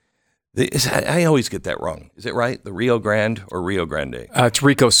 I always get that wrong. Is it right? The Rio Grande or Rio Grande? It's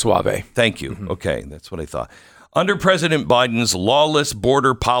Rico Suave. Thank you. Okay, that's what I thought. Under President Biden's lawless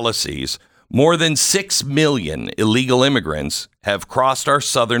border policies, more than 6 million illegal immigrants have crossed our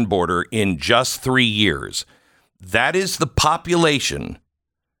southern border in just 3 years. That is the population.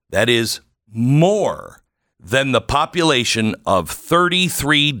 That is more than the population of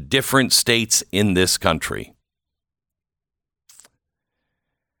 33 different states in this country.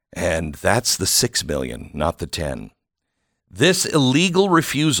 And that's the 6 million, not the 10. This illegal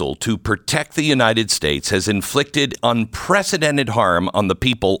refusal to protect the United States has inflicted unprecedented harm on the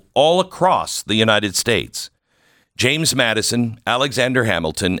people all across the United States. James Madison, Alexander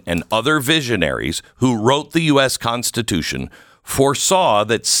Hamilton, and other visionaries who wrote the U.S. Constitution foresaw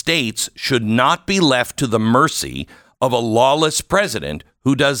that states should not be left to the mercy of a lawless president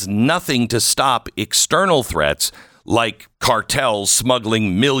who does nothing to stop external threats like cartels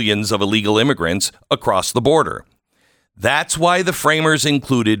smuggling millions of illegal immigrants across the border. That's why the framers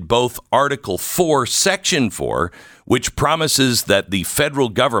included both Article 4, Section 4, which promises that the federal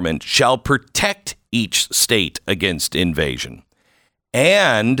government shall protect each state against invasion,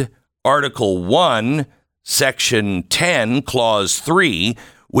 and Article 1, Section 10, Clause 3,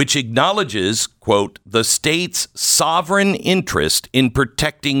 which acknowledges, quote, the state's sovereign interest in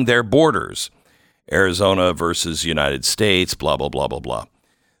protecting their borders. Arizona versus United States, blah, blah, blah, blah, blah.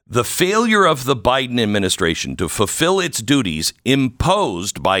 The failure of the Biden administration to fulfill its duties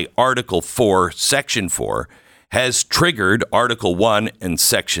imposed by Article 4, Section 4, has triggered Article 1 and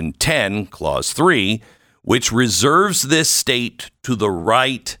Section 10, Clause 3, which reserves this state to the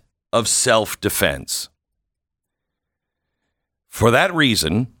right of self-defense. For that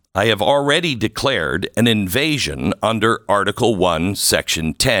reason, I have already declared an invasion under Article 1,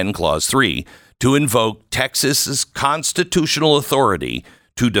 Section 10, Clause 3, to invoke Texas's constitutional authority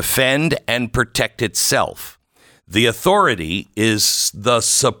to defend and protect itself. The authority is the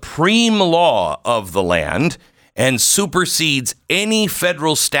supreme law of the land and supersedes any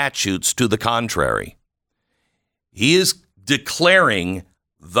federal statutes to the contrary. He is declaring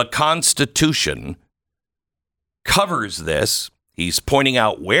the Constitution covers this. He's pointing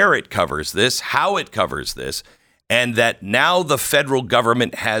out where it covers this, how it covers this, and that now the federal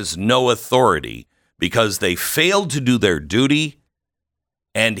government has no authority because they failed to do their duty,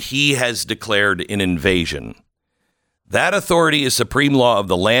 and he has declared an invasion. That authority is supreme law of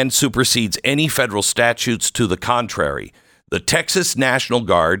the land, supersedes any federal statutes to the contrary. The Texas National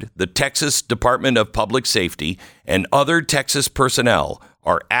Guard, the Texas Department of Public Safety, and other Texas personnel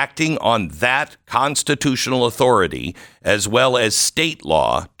are acting on that constitutional authority as well as state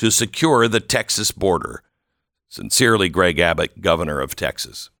law to secure the Texas border. Sincerely, Greg Abbott, Governor of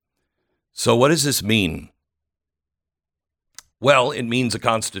Texas. So what does this mean? Well, it means a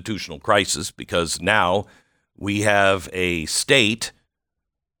constitutional crisis because now we have a state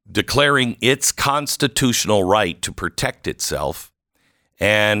declaring its constitutional right to protect itself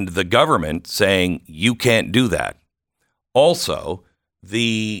and the government saying you can't do that. Also,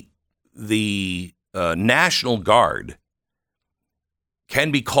 the National Guard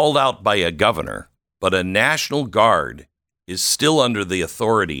can be called out by a governor, but a National Guard is still under the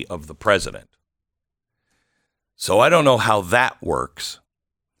authority of the president. So I don't know how that works.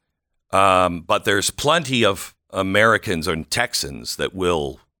 But there's plenty of Americans and Texans that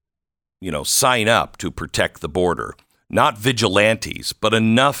will, sign up to protect the border. Not vigilantes, but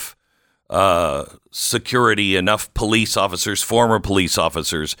enough security, enough police officers, former police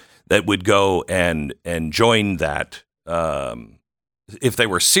officers that would go and join that if they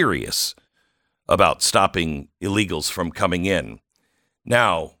were serious about stopping illegals from coming in.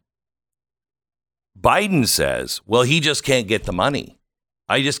 Now, Biden says, well, he just can't get the money.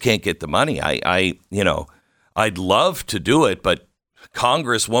 I just can't get the money. I'd love to do it, but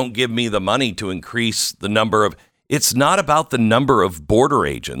Congress won't give me the money to increase the number of. It's not about the number of border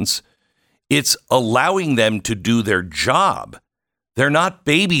agents. It's allowing them to do their job. They're not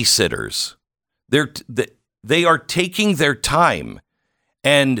babysitters. They are taking their time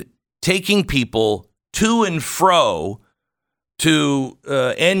and taking people to and fro to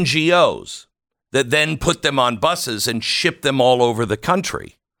NGOs that then put them on buses and ship them all over the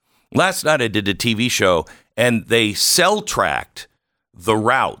country. Last night I did a TV show and they cell-tracked the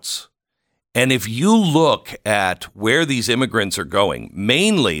routes. And if you look at where these immigrants are going,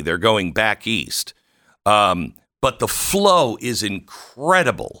 mainly they're going back east But the flow is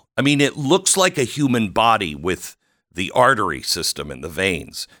incredible. I mean, it looks like a human body with the artery system and the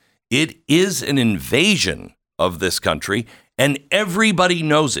veins. It is an invasion of this country, and everybody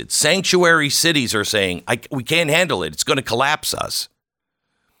knows it. Sanctuary cities are saying, we can't handle it. It's going to collapse us.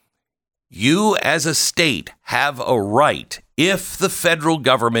 You, as a state, have a right, if the federal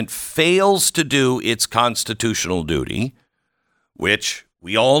government fails to do its constitutional duty, which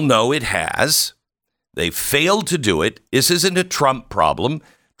we all know it has. They failed to do it. This isn't a Trump problem.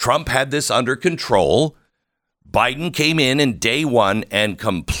 Trump had this under control. Biden came in day one and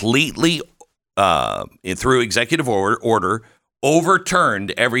completely, through executive order,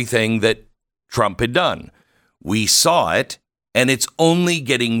 overturned everything that Trump had done. We saw it, and it's only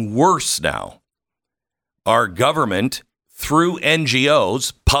getting worse now. Our government, through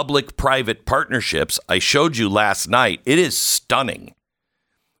NGOs, public-private partnerships, I showed you last night, it is stunning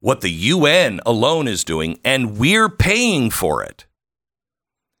what the UN alone is doing, and we're paying for it.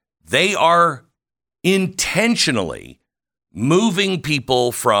 They are intentionally moving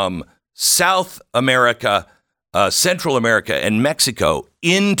people from South America, Central America, and Mexico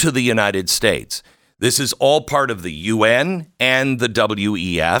into the United States. This is all part of the UN and the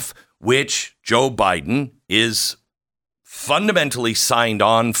WEF, which Joe Biden is fundamentally signed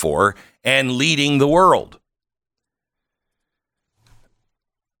on for and leading the world.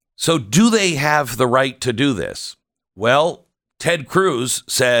 So do they have the right to do this? Well, Ted Cruz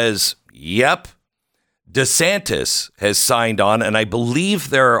says, yep. DeSantis has signed on, and I believe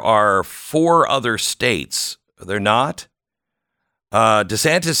there are 4 other states. Are there not?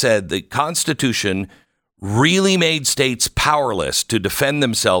 DeSantis said the Constitution really made states powerless to defend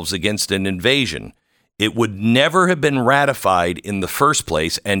themselves against an invasion. It would never have been ratified in the first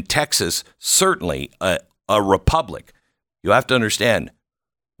place, and Texas, certainly a republic. You have to understand,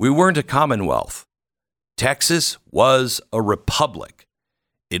 we weren't a commonwealth. Texas was a republic.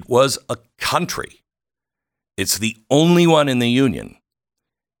 It was a country. It's the only one in the Union.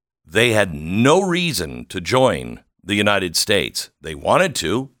 They had no reason to join the United States. They wanted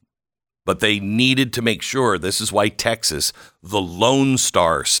to, but they needed to make sure. This is why Texas, the Lone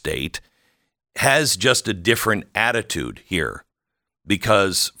Star state, has just a different attitude here.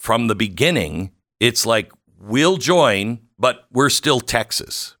 Because from the beginning, it's like, we'll join, but we're still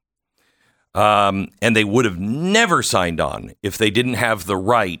Texas. And they would have never signed on if they didn't have the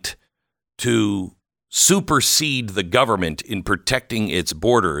right to supersede the government in protecting its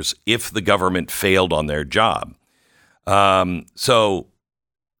borders if the government failed on their job. So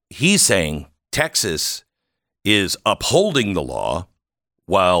he's saying Texas is upholding the law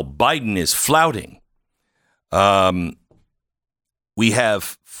while Biden is flouting. We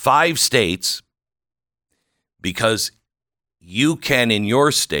have 5 states because you can, in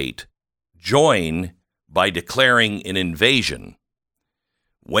your state, join by declaring an invasion.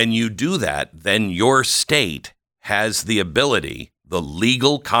 When you do that, then your state has the ability, the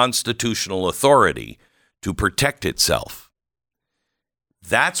legal constitutional authority to protect itself.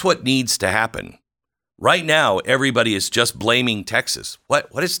 That's what needs to happen. Right now, everybody is just blaming Texas. What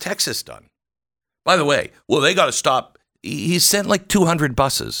has Texas done? By the way, well, they got to stop. He sent like 200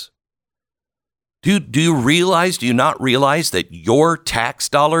 buses. Do you not realize that your tax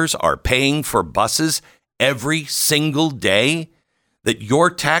dollars are paying for buses every single day? That your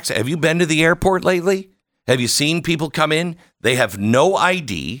tax, have you been to the airport lately? Have you seen people come in? They have no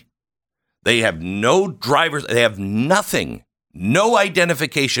ID. They have no drivers. They have nothing, no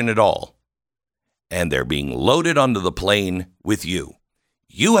identification at all. And they're being loaded onto the plane with you.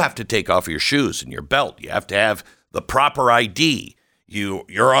 You have to take off your shoes and your belt. You have to have the proper ID.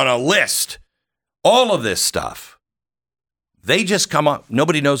 You're on a list. All of this stuff. They just come up.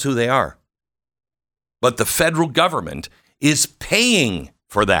 Nobody knows who they are. But the federal government is paying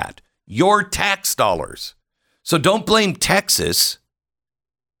for that. Your tax dollars. So don't blame Texas.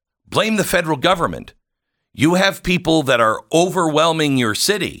 Blame the federal government. You have people that are overwhelming your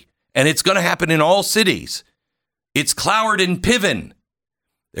city, and it's going to happen in all cities. It's Cloward and Piven.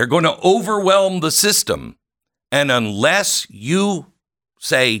 They're going to overwhelm the system. And unless you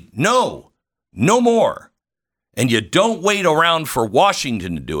say, no more, and you don't wait around for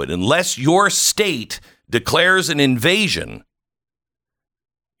Washington to do it, unless your state declares an invasion,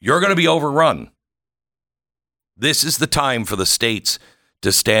 you're going to be overrun. This is the time for the states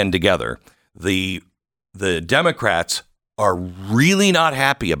to stand together. The Democrats are really not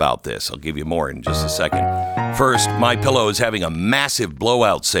happy about this. I'll give you more in just a second. First, MyPillow is having a massive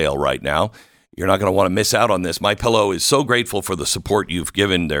blowout sale right now. You're not going to want to miss out on this. MyPillow is so grateful for the support you've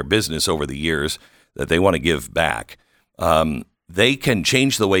given their business over the years that they want to give back. They can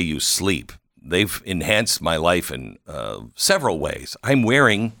change the way you sleep. they've enhanced my life in several ways. I'm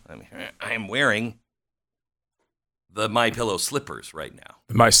wearing the MyPillow slippers right now.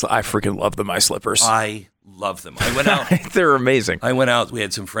 I freaking love the My Slippers. I love them. I went out. They're amazing. I went out. We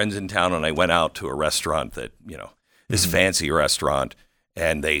had some friends in town, and I went out to a restaurant that, this fancy restaurant,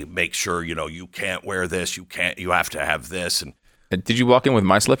 and they make sure, you can't wear this. You have to have this. And did you walk in with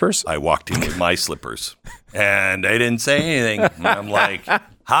My Slippers? I walked in with my slippers, and they didn't say anything. And I'm like, ha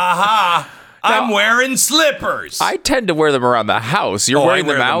ha. I'm wearing slippers. I tend to wear them around the house. You're wearing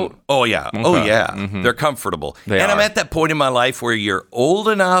them out? Oh, yeah. Okay. Oh, yeah. Mm-hmm. They're comfortable. I'm at that point in my life where you're old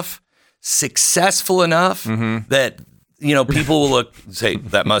enough, successful enough that, people will look and say,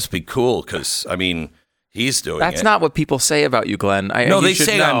 that must be cool because, he's doing it. That's not what people say about you, Glenn. No, they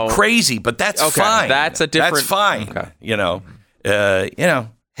say I'm crazy, but that's fine. That's a different... That's fine. Okay.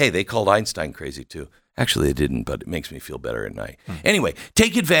 Hey, they called Einstein crazy, too. Actually, it didn't, but it makes me feel better at night. Anyway,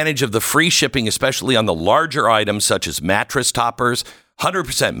 take advantage of the free shipping, especially on the larger items such as mattress toppers,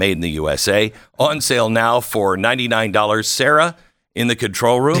 100% made in the USA. On sale now for $99. Sarah, in the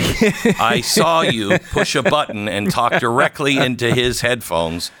control room, I saw you push a button and talk directly into his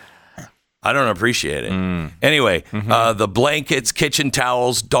headphones. I don't appreciate it. Anyway, the blankets, kitchen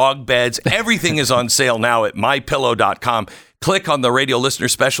towels, dog beds, everything is on sale now at mypillow.com. Click on the radio listener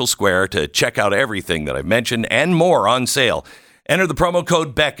special square to check out everything that I've mentioned and more on sale. Enter the promo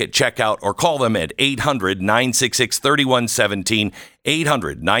code Beck at checkout or call them at 800-966-3117.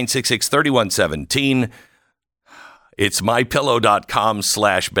 800-966-3117. It's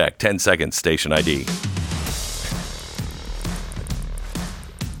mypillow.com/Beck. 10 seconds, station ID.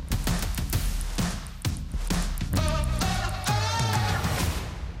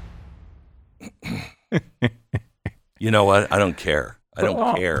 You know what? I don't care. I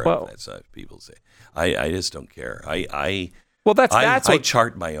don't care if that's what people say. I just don't care. I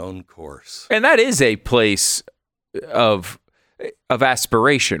chart my own course. And that is a place of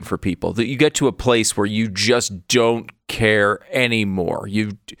aspiration for people. That you get to a place where you just don't care anymore.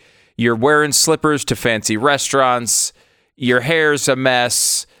 You're wearing slippers to fancy restaurants. Your hair's a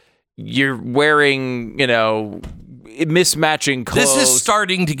mess. You're wearing, mismatching clothes. This is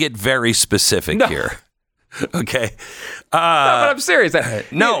starting to get very specific here. Okay. No, but I'm serious.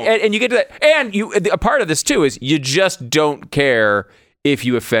 No. And you get to that. And a part of this, too, is you just don't care if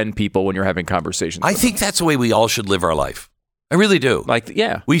you offend people when you're having conversations. I think that's the way we all should live our life. I really do.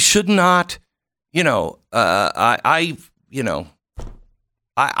 We should not, I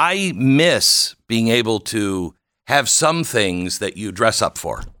miss being able to have some things that you dress up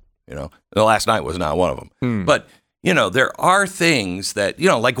for. The last night was not one of them. But, there are things that,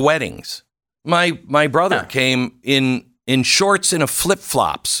 like weddings. My brother came in shorts and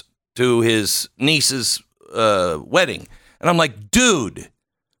flip-flops to his niece's wedding. And I'm like, dude,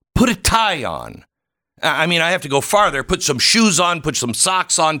 put a tie on. I have to go farther, put some shoes on, put some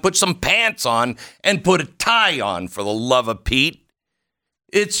socks on, put some pants on, and put a tie on, for the love of Pete.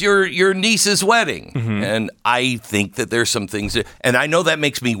 It's your niece's wedding. And I think that there's some things and I know that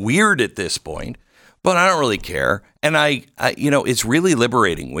makes me weird at this point, but I don't really care. And I it's really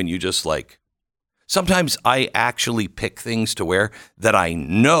liberating when you just sometimes I actually pick things to wear that I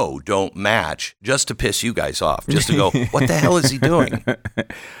know don't match just to piss you guys off, just to go, what the hell is he doing?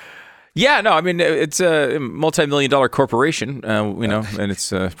 Yeah, no, it's a multi-million-dollar corporation, and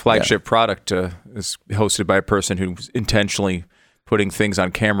its flagship product is hosted by a person who's intentionally putting things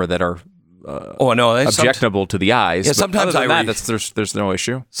on camera that are objectionable to the eyes. Yeah, sometimes there's no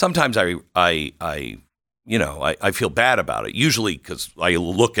issue. Sometimes I feel bad about it, usually because I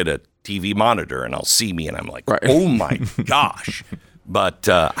look at a TV monitor and I'll see me and I'm like, oh my gosh. But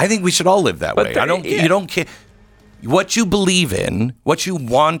I think we should all live that way. You don't care what you believe in, what you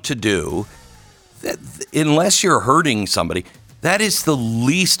want to do, unless you're hurting somebody. That is the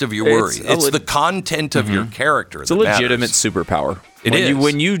least of your worries. It's the content of your character. It's a legitimate superpower. It is.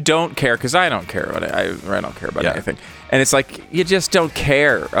 When you don't care, because I don't care about it. I don't care about anything. And it's like, you just don't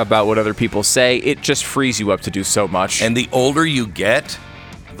care about what other people say. It just frees you up to do so much. And the older you get,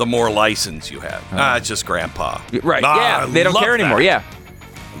 the more license you have. It's just grandpa. Right. They don't care anymore. Yeah.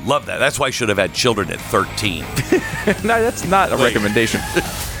 Love that. That's why I should have had children at 13. No, that's not a recommendation.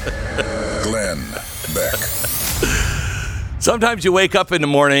 Glenn Beck. Sometimes you wake up in the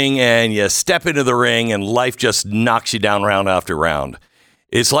morning and you step into the ring and life just knocks you down round after round.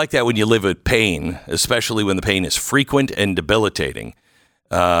 It's like that when you live with pain, especially when the pain is frequent and debilitating.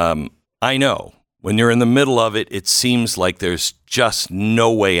 I know. When you're in the middle of it, it seems like there's just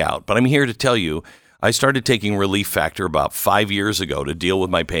no way out. But I'm here to tell you, I started taking Relief Factor about 5 years ago to deal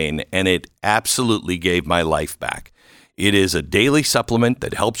with my pain, and it absolutely gave my life back. It is a daily supplement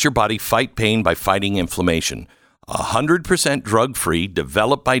that helps your body fight pain by fighting inflammation. 100% drug-free,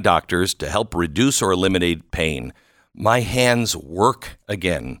 developed by doctors to help reduce or eliminate pain. My hands work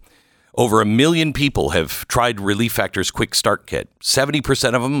again. Over 1 million people have tried Relief Factor's Quick Start Kit.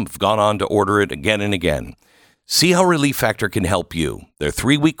 70% of them have gone on to order it again and again. See how Relief Factor can help you. Their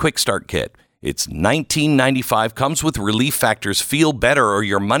 3-week Quick Start Kit. It's $19.95, comes with Relief Factor's Feel Better or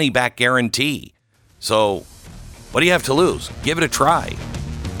Your Money Back guarantee. So, what do you have to lose? Give it a try.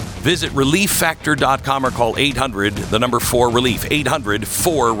 Visit ReliefFactor.com or call 800, the number 4-RELIEF,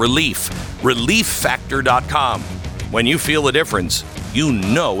 800-4-RELIEF, ReliefFactor.com. When you feel the difference, you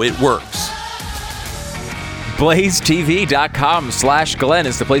know it works. BlazeTV.com/Glenn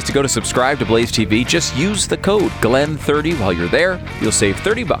is the place to go to subscribe to Blaze TV. Just use the code Glenn30 while you're there. You'll save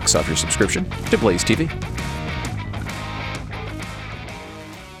 $30 off your subscription to Blaze TV.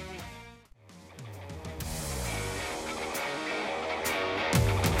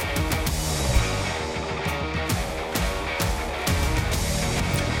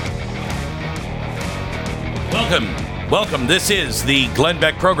 Welcome. This is the Glenn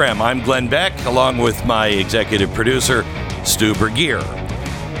Beck program. I'm Glenn Beck, along with my executive producer, Stu Bergier.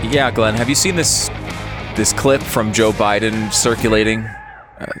 Yeah, Glenn, have you seen this clip from Joe Biden circulating?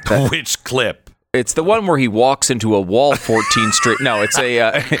 Which clip? It's the one where he walks into a wall 14 straight. No, it's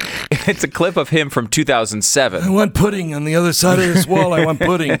a clip of him from 2007. I want pudding on the other side of this wall. I want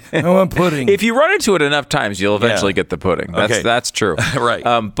pudding. I want pudding. If you run into it enough times, you'll eventually get the pudding. That's true. Right.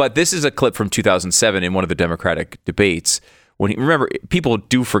 But this is a clip from 2007 in one of the Democratic debates. Remember, people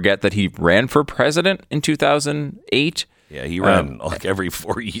do forget that he ran for president in 2008. Yeah, he ran like every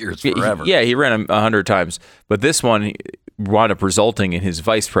 4 years forever. He ran 100 times. But this one wound up resulting in his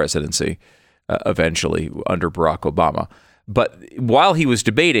vice presidency. Eventually under Barack Obama. But while he was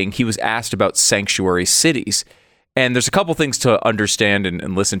debating, he was asked about sanctuary cities. And there's a couple things to understand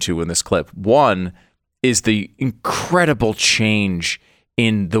and listen to in this clip. One is the incredible change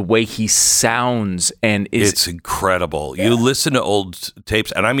in the way he sounds. It's incredible. You listen to old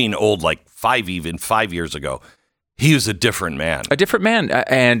tapes, and I mean old, like 5 years ago. He was a different man.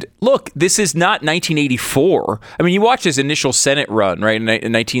 And look, this is not 1984. I mean, you watch his initial Senate run, right, in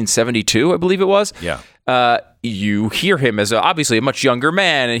 1972, I believe it was. Yeah. You hear him as obviously a much younger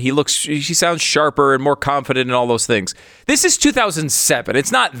man, and he sounds sharper and more confident and all those things. This is 2007.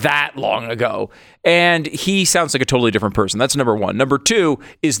 It's not that long ago. And he sounds like a totally different person. That's number one. Number two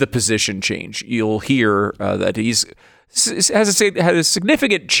is the position change. You'll hear that has a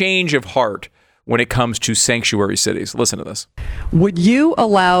significant change of heart when it comes to sanctuary cities. Listen to this. Would you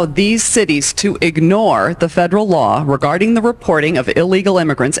allow these cities to ignore the federal law regarding the reporting of illegal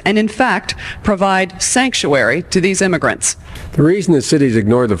immigrants and, in fact, provide sanctuary to these immigrants? The reason the cities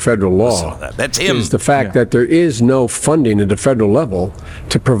ignore the federal law is the fact that there is no funding at the federal level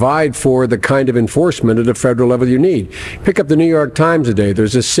to provide for the kind of enforcement at the federal level you need. Pick up the New York Times today.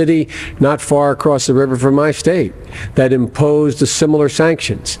 There's a city not far across the river from my state that imposed similar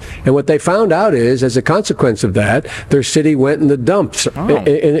sanctions. And what they found out is, as a consequence of that, their city went in the dumps,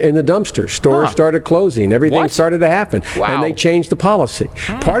 in the dumpster. Stores started closing. Everything started to happen. Wow. And they changed the policy.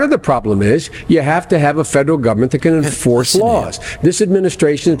 Part of the problem is you have to have a federal government that can enforce laws. This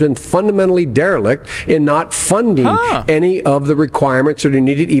administration has been fundamentally derelict in not funding any of the requirements that are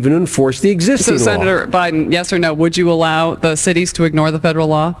needed even to enforce the existing law. So, Senator Biden, yes or no, would you allow the cities to ignore the federal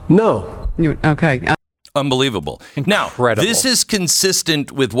law? No. Okay. Unbelievable. Incredible. Now, this is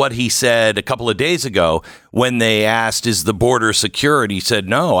consistent with what he said a couple of days ago when they asked, is the border secure? And he said,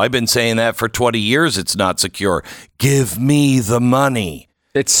 no, I've been saying that for 20 years. It's not secure. Give me the money.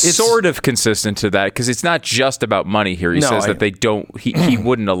 It's sort of consistent to that because it's not just about money here. He says that they don't, he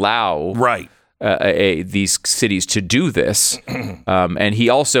wouldn't allow these cities to do this. And he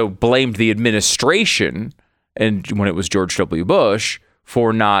also blamed the administration, and when it was George W. Bush,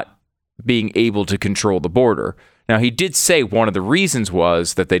 for not being able to control the border. Now, he did say one of the reasons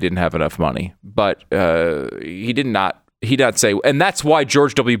was that they didn't have enough money, but he did not say, and that's why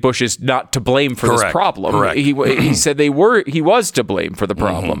George W. Bush is not to blame for this problem. Correct. He said he was to blame for the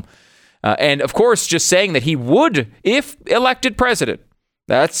problem. And of course, just saying that he would, if elected president,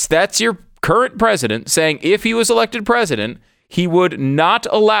 that's your current president saying if he was elected president, he would not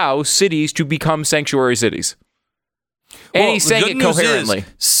allow cities to become sanctuary cities. And he's saying it coherently.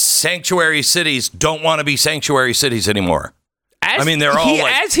 Sanctuary cities don't want to be sanctuary cities anymore. They're all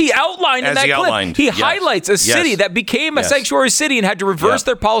as he outlined in that clip. He highlights a city that became a sanctuary city and had to reverse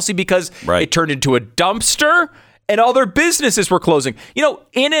their policy because it turned into a dumpster and all their businesses were closing. You know,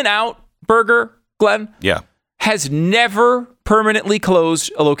 In-N-Out Burger, Glenn, has never permanently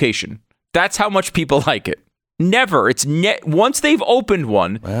closed a location. That's how much people like it. Never. It's once they've opened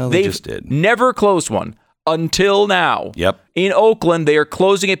one, they just did. Never closed one until now. Yep. In Oakland, they are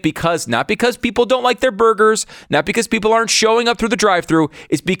closing it not because people don't like their burgers, not because people aren't showing up through the drive-thru.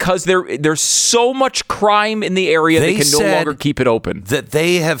 It's because there's so much crime in the area they can no longer keep it open. That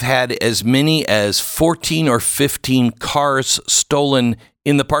they have had as many as 14 or 15 cars stolen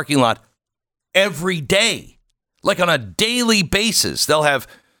in the parking lot every day. Like on a daily basis. They'll have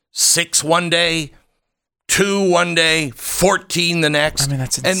 6 one day, 2 one day, 14 the next. I mean,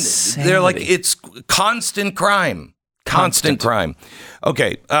 that's insanity. And they're like, it's constant crime. Constant crime.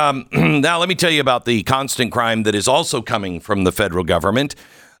 Okay, now let me tell you about the constant crime that is also coming from the federal government.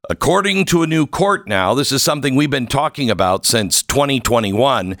 According to a new court now, this is something we've been talking about since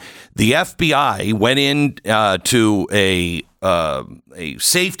 2021. The FBI went in to a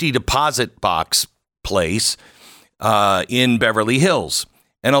safety deposit box place in Beverly Hills.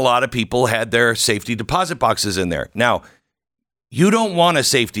 And a lot of people had their safety deposit boxes in there. Now, you don't want a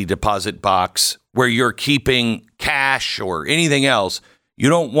safety deposit box where you're keeping cash or anything else. You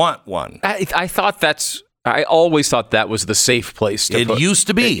don't want one. I always thought that was the safe place to put. It used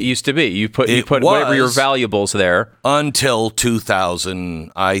to be. It used to be. You put whatever your valuables there. Until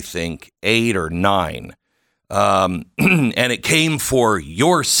 2000, I think, 8 or 9. And it came for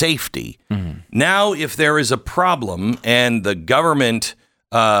your safety. Mm-hmm. Now, if there is a problem and the government,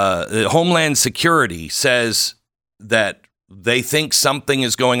 Homeland Security says that they think something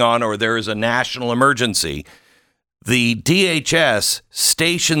is going on or there is a national emergency, the DHS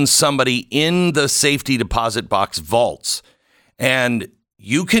stations somebody in the safety deposit box vaults, and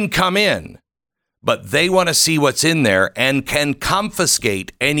you can come in, but they want to see what's in there and can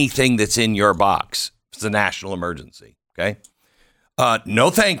confiscate anything that's in your box. It's a national emergency. Okay. No,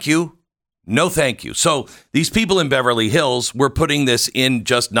 thank you. No, thank you. So these people in Beverly Hills were putting this in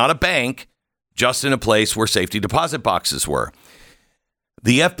just not a bank, just in a place where safety deposit boxes were.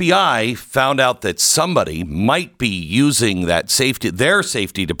 The FBI found out that somebody might be using their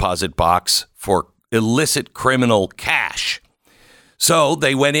safety deposit box for illicit criminal cash. So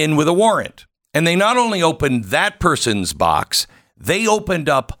they went in with a warrant, and they not only opened that person's box, they opened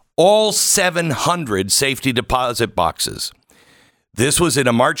up all 700 safety deposit boxes. This was in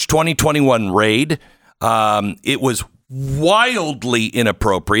a March 2021 raid. It was wildly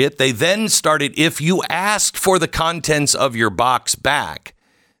inappropriate. They then started, if you asked for the contents of your box back,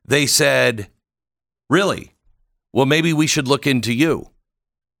 they said, really? Well, maybe we should look into you.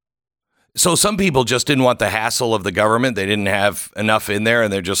 So some people just didn't want the hassle of the government. They didn't have enough in there,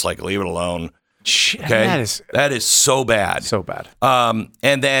 and they're just like, leave it alone. Okay? That is so bad. So bad.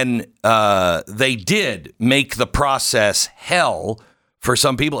 And then they did make the process hell for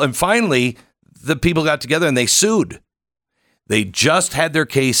some people. And finally, the people got together and they sued. They just had their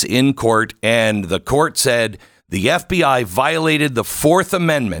case in court, and the court said the FBI violated the Fourth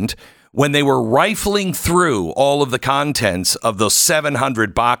Amendment when they were rifling through all of the contents of those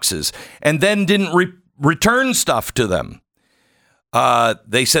 700 boxes and then didn't return stuff to them.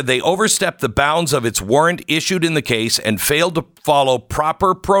 They said they overstepped the bounds of its warrant issued in the case and failed to follow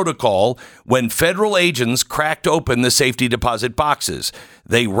proper protocol when federal agents cracked open the safety deposit boxes.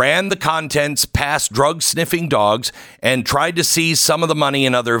 They ran the contents past drug-sniffing dogs and tried to seize some of the money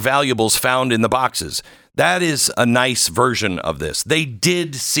and other valuables found in the boxes. That is a nice version of this. They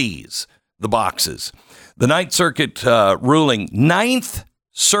did seize the boxes. The Ninth Circuit ruling, Ninth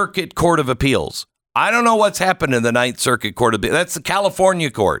Circuit Court of Appeals. I don't know what's happened in the Ninth Circuit Court of Appeals. That's the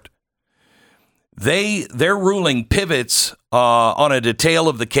California court. Their ruling pivots on a detail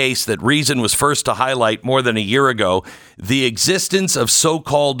of the case that Reason was first to highlight more than a year ago, the existence of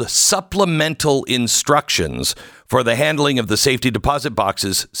so-called supplemental instructions for the handling of the safety deposit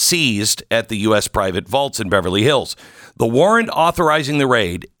boxes seized at the U.S. private vaults in Beverly Hills. The warrant authorizing the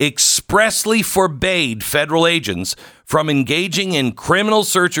raid expressly forbade federal agents from engaging in criminal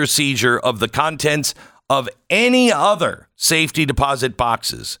search or seizure of the contents of any other safety deposit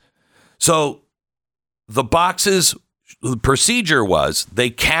boxes. So the boxes, the procedure was they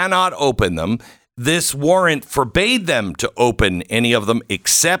cannot open them. This warrant forbade them to open any of them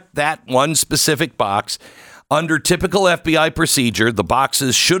except that one specific box. Under typical FBI procedure, the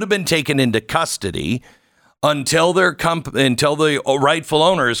boxes should have been taken into custody until the rightful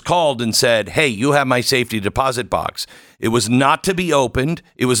owner is called and said, hey, you have my safety deposit box. It was not to be opened.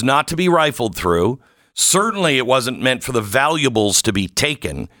 It was not to be rifled through. Certainly it wasn't meant for the valuables to be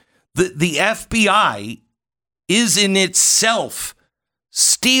taken. The FBI is in itself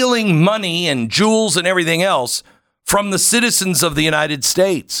stealing money and jewels and everything else from the citizens of the United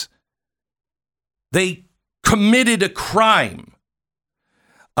States. They committed a crime.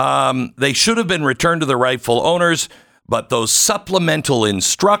 They should have been returned to their rightful owners, but those supplemental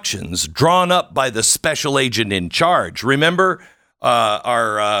instructions drawn up by the special agent in charge. Remember,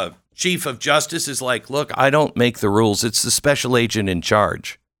 our chief of justice is like, look, I don't make the rules. It's the special agent in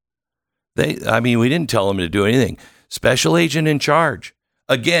charge. We didn't tell them to do anything. Special agent in charge.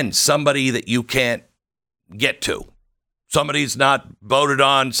 Again, somebody that you can't get to. Somebody's not voted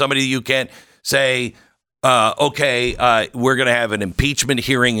on. Somebody you can't say, we're going to have an impeachment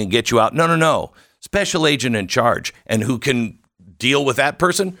hearing and get you out. No. Special agent in charge. And who can deal with that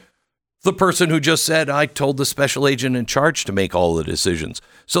person? The person who just said, I told the special agent in charge to make all the decisions.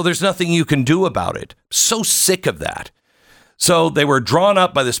 So there's nothing you can do about it. So sick of that. So they were drawn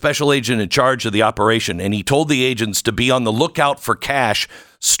up by the special agent in charge of the operation, and he told the agents to be on the lookout for cash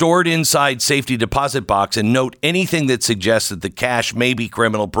stored inside safety deposit box and note anything that suggests that the cash may be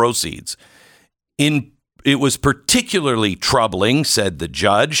criminal proceeds. It was particularly troubling, said the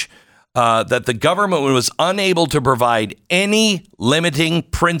judge, that the government was unable to provide any limiting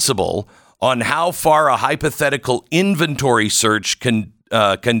principle on how far a hypothetical inventory search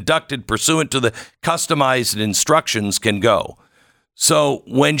conducted pursuant to the customized instructions can go. So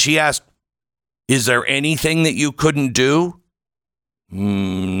when she asked, is there anything that you couldn't do?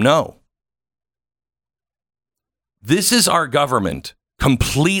 No. This is our government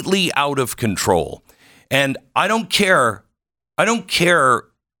completely out of control. And I don't care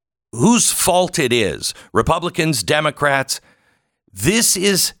whose fault it is, Republicans, Democrats. This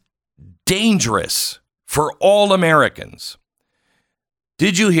is dangerous for all Americans.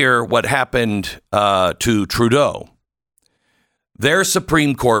 Did you hear what happened to Trudeau? Their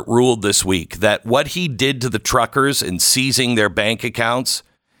Supreme Court ruled this week that what he did to the truckers in seizing their bank accounts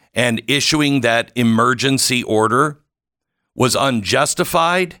and issuing that emergency order was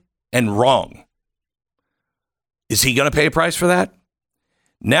unjustified and wrong. Is he going to pay a price for that?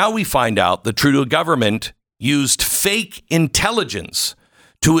 Now we find out the Trudeau government used fake intelligence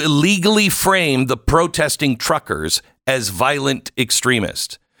to illegally frame the protesting truckers as violent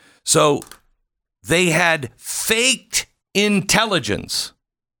extremists. So they had faked intelligence,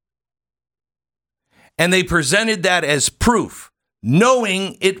 and they presented that as proof,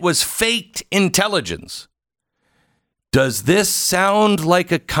 knowing it was faked intelligence. Does this sound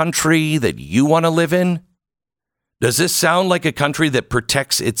like a country that you want to live in? Does this sound like a country that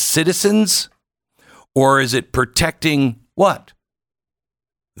protects its citizens? Or is it protecting what?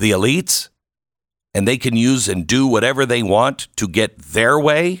 The elites? And they can use and do whatever they want to get their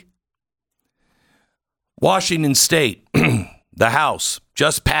way? Washington State, the House,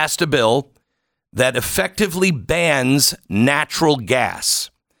 just passed a bill that effectively bans natural gas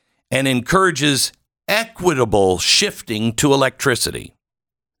and encourages equitable shifting to electricity.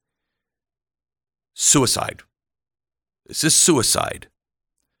 Suicide. This is suicide.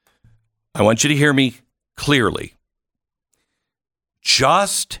 I want you to hear me clearly.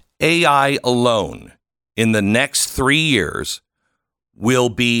 Just AI alone in the next 3 years will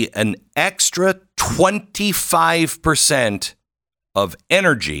be an extra 25% of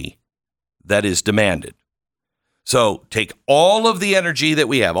energy that is demanded. So take all of the energy that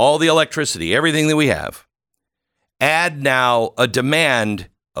we have, all the electricity, everything that we have, add now a demand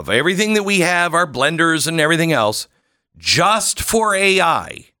of everything that we have, our blenders and everything else, just for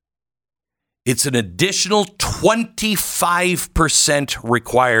AI. It's an additional 25%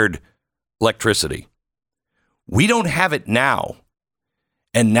 required electricity. We don't have it now.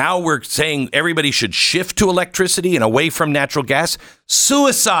 And now we're saying everybody should shift to electricity and away from natural gas.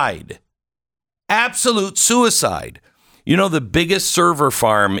 Suicide. Absolute suicide. You know, the biggest server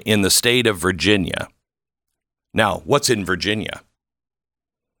farm in the state of Virginia. Now, what's in Virginia?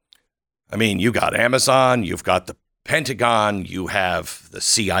 I mean, you got Amazon, you've got the Pentagon, you have the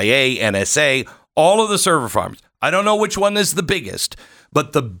CIA, NSA, all of the server farms. I don't know which one is the biggest,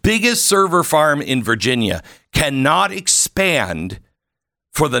 but the biggest server farm in Virginia cannot expand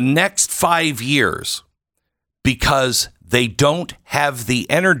for the next 5 years because they don't have the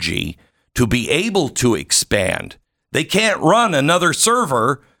energy to be able to expand. They can't run another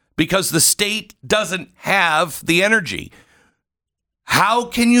server because the state doesn't have the energy. How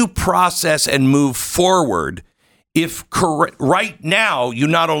can you process and move forward if right now you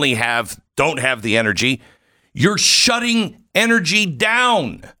not only don't have the energy, you're shutting energy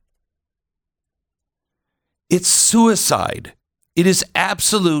down? It's suicide. It is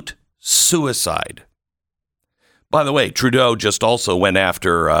absolute suicide. By the way, Trudeau just also went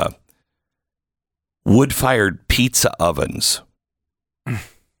after wood-fired pizza ovens.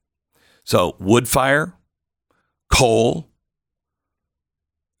 So wood fire, coal,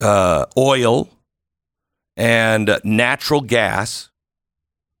 oil, and natural gas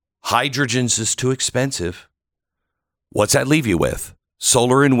Hydrogen's is too expensive. What's that leave you with?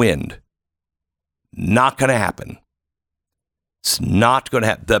 Solar and wind. Not going to happen. It's not going to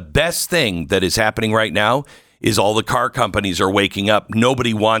happen. The best thing that is happening right now is all the car companies are waking up.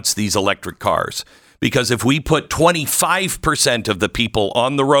 Nobody wants these electric cars. Because if we put 25% of the people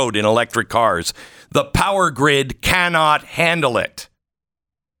on the road in electric cars, the power grid cannot handle it.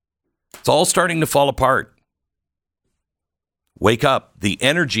 It's all starting to fall apart. Wake up. The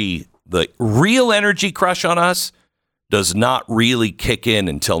real energy crush on us does not really kick in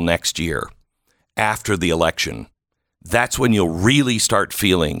until next year, after the election. That's when you'll really start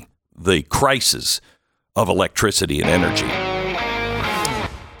feeling the crisis of electricity and energy.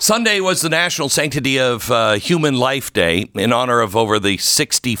 Sunday was the National Sanctity of Human Life Day in honor of over the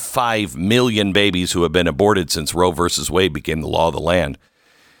 65 million babies who have been aborted since Roe versus Wade became the law of the land.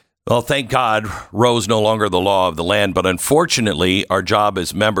 Well, thank God, Roe's no longer the law of the land, but unfortunately, our job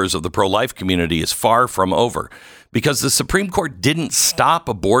as members of the pro-life community is far from over because the Supreme Court didn't stop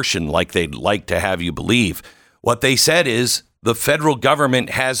abortion like they'd like to have you believe. What they said is the federal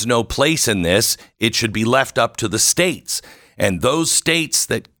government has no place in this. It should be left up to the states. And those states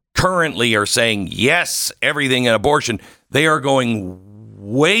that currently are saying, yes, everything in abortion, they are going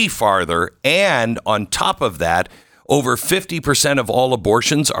way farther. And on top of that, over 50% of all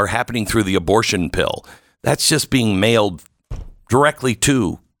abortions are happening through the abortion pill. That's just being mailed directly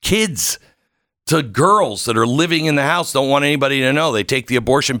to kids, to girls that are living in the house, don't want anybody to know. They take the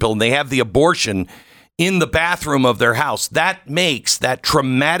abortion pill and they have the abortion in the bathroom of their house. That makes that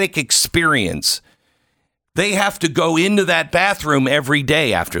traumatic experience. They have to go into that bathroom every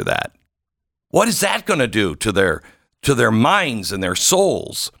day after that. What is that going to do to their minds and their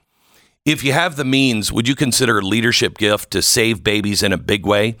souls? If you have the means, would you consider a leadership gift to save babies in a big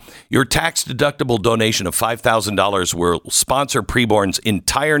way? Your tax-deductible donation of $5,000 will sponsor Preborn's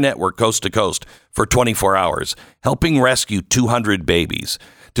entire network coast to coast for 24 hours, helping rescue 200 babies.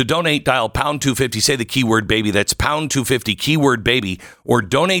 To donate, dial pound 250, say the keyword baby. That's pound 250, keyword baby, or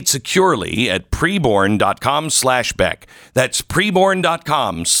donate securely at preborn.com/Beck. That's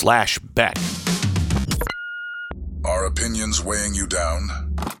preborn.com/Beck. Are opinions weighing you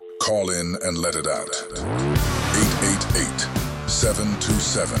down? Call in and let it out.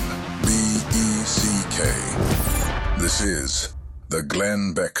 888-727-BECK. This is the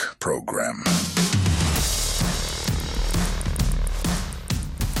Glenn Beck Program.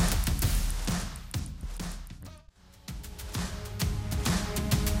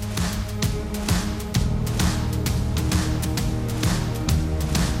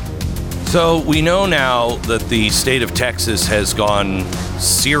 So we know now that the state of Texas has gone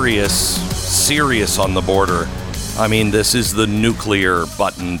serious on the border. I mean, this is the nuclear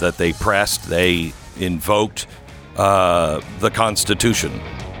button that they pressed. They invoked the Constitution.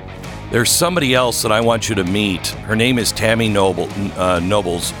 There's somebody else that I want you to meet. Her name is Tammy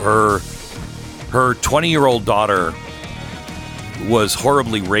Nobles. Her 20-year-old daughter was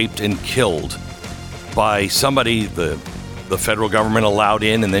horribly raped and killed by somebody the federal government allowed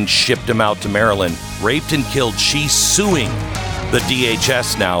in and then shipped him out to Maryland. Raped and killed. She's suing the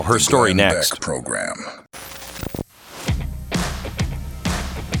DHS now. Her story next. Beck Program.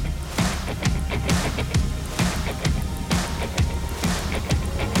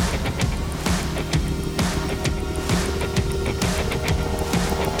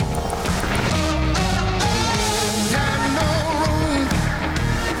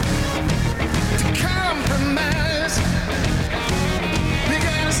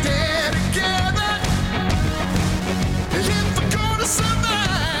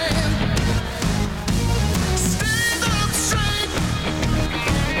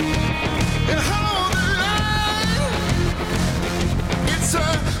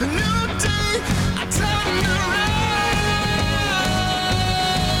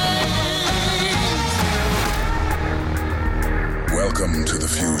 Welcome to the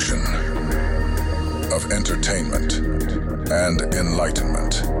fusion of entertainment and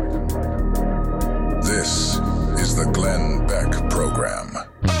enlightenment. This is the Glenn Beck Program.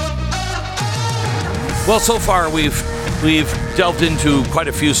 Well, so far we've delved into quite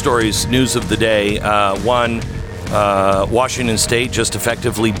a few stories, news of the day. One, Washington State just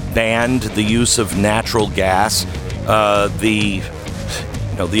effectively banned the use of natural gas. The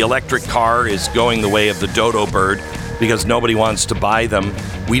electric car is going the way of the dodo bird because nobody wants to buy them.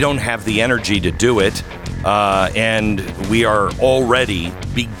 We don't have the energy to do it, and we are already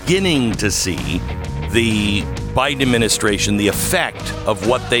beginning to see the Biden administration, the effect of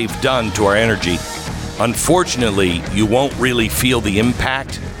what they've done to our energy. Unfortunately, you won't really feel the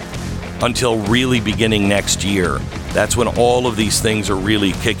impact until really beginning next year. That's when all of these things are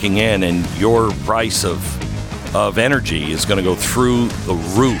really kicking in, and your price of energy is going to go through the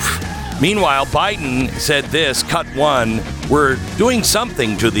roof. Meanwhile, Biden said this, cut one, we're doing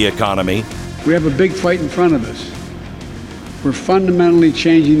something to the economy. We have a big fight in front of us. We're fundamentally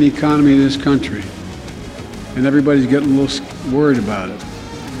changing the economy of this country. And everybody's getting a little worried about it,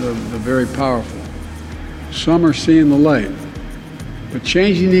 the very powerful. Some are seeing the light. But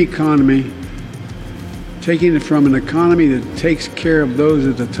changing the economy, taking it from an economy that takes care of those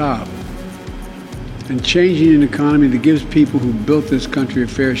at the top, and changing an economy that gives people who built this country a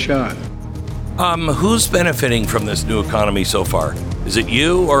fair shot. Who's benefiting from this new economy so far? Is it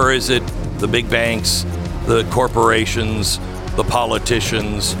you, or is it the big banks, the corporations, the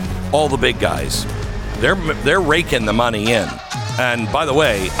politicians, all the big guys? They're raking the money in. And by the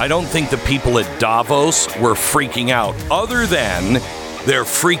way, I don't think the people at Davos were freaking out, other than they're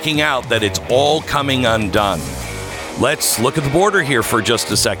freaking out that it's all coming undone. Let's look at the border here for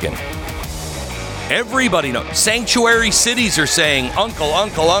just a second. Everybody knows. Sanctuary cities are saying, uncle,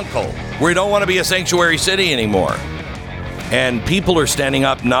 uncle, uncle. We don't want to be a sanctuary city anymore. And people are standing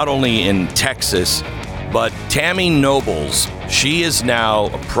up not only in Texas, but Tammy Nobles, she is now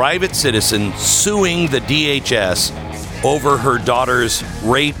a private citizen suing the DHS over her daughter's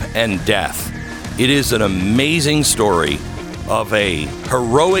rape and death. It is an amazing story of a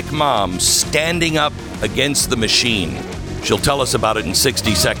heroic mom standing up against the machine. She'll tell us about it in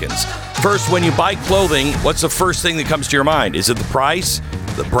 60 seconds. First, when you buy clothing, what's the first thing that comes to your mind? Is it the price?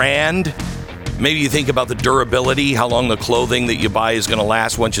 The brand? Maybe you think about the durability, how long the clothing that you buy is going to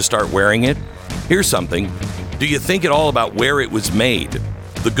last once you start wearing it. Here's something. Do you think at all about where it was made?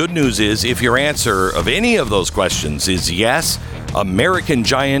 The good news is, if your answer of any of those questions is yes, American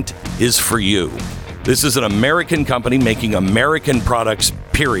Giant is for you. This is an American company making American products,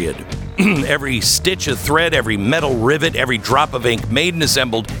 period. Every stitch of thread, every metal rivet, every drop of ink made and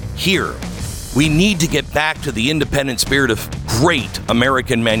assembled here. We need to get back to the independent spirit of great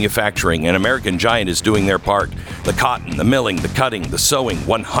American manufacturing, and American Giant is doing their part. The cotton, the milling, the cutting, the sewing,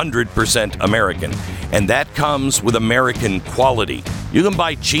 100% American. And that comes with American quality. You can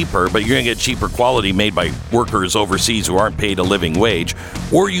buy cheaper, but you're going to get cheaper quality made by workers overseas who aren't paid a living wage.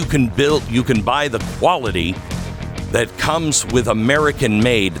 Or you can buy the quality that comes with American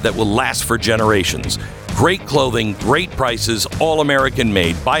made that will last for generations. Great clothing, great prices, all American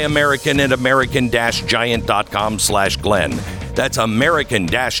made. Buy American at American-Giant.com/Glenn. That's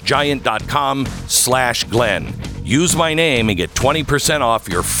American-Giant.com/Glenn. Use my name and get 20% off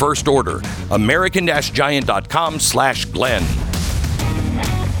your first order. American-Giant.com/Glenn.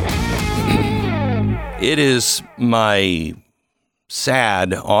 It is my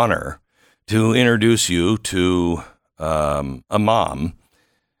sad honor to introduce you to a mom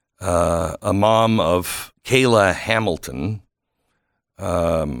of Kayla Hamilton,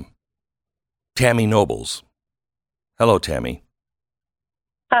 Tammy Nobles. Hello, Tammy.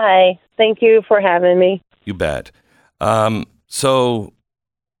 Hi. Thank you for having me. You bet. So,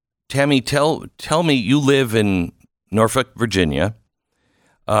 Tammy, tell me, you live in Norfolk, Virginia.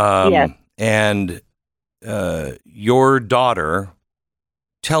 Yes. And your daughter,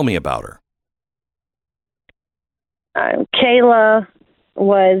 tell me about her. Kayla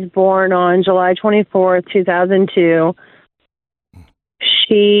was born on July 24th, 2002.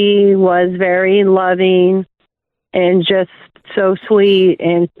 She was very loving and just so sweet,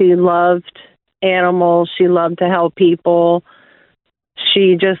 and she loved animals. She loved to help people.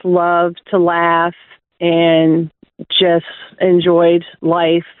 She just loved to laugh and just enjoyed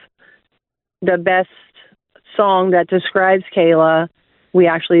life. The best song that describes Kayla, we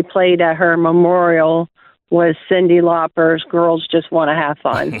actually played at her memorial, was Cyndi Lauper's Girls Just Want to Have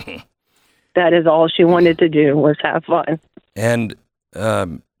Fun. That is all she wanted to do, was have fun. And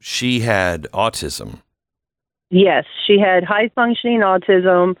she had autism. Yes, she had high-functioning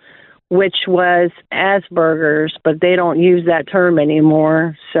autism, which was Asperger's, but they don't use that term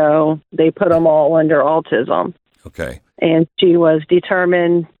anymore, so they put them all under autism. Okay. And she was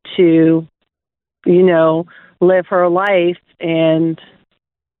determined to, live her life and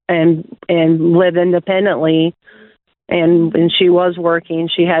live independently. And when she was working,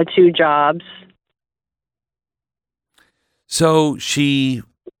 she had 2 jobs. So she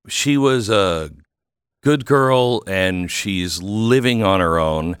was a good girl, and she's living on her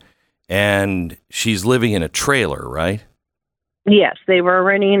own, and she's living in a trailer, right? Yes, they were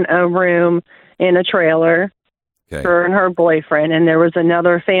renting a room in a trailer, okay, her and her boyfriend, and there was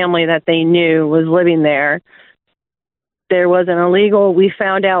another family that they knew was living there. There was an illegal, we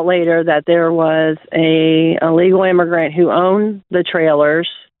found out later that there was a illegal immigrant who owned the trailers,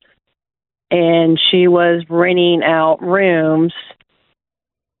 and she was renting out rooms.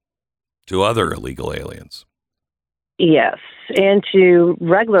 To other illegal aliens. Yes, and to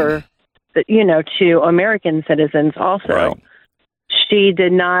regular, to American citizens also. Right. She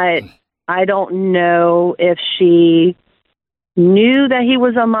did not, I don't know if she knew that he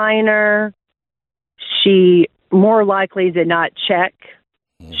was a minor. She more likely did not check.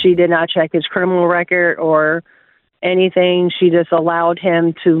 She did not check his criminal record or anything. She just allowed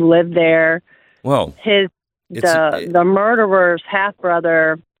him to live there. Well, the murderer's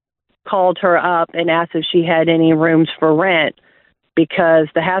half-brother called her up and asked if she had any rooms for rent because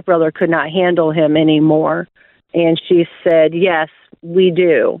the half-brother could not handle him anymore. And she said, yes, we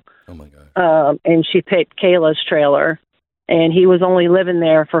do. Oh, my God. And she picked Kayla's trailer, and he was only living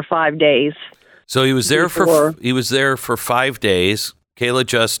there for 5 days. So he was there for 5 days. Kayla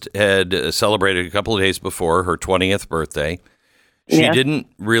just had celebrated a couple of days before her 20th birthday. She didn't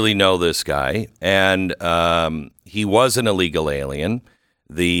really know this guy, and he was an illegal alien.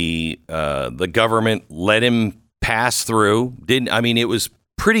 The government let him pass through. It was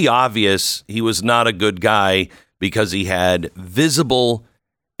pretty obvious he was not a good guy because he had visible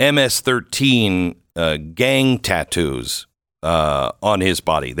MS-13 gang tattoos on his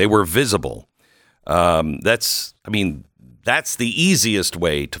body. They were visible. That's the easiest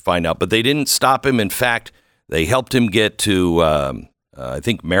way to find out. But they didn't stop him. In fact, they helped him get to, I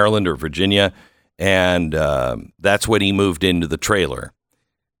think, Maryland or Virginia, and that's when he moved into the trailer.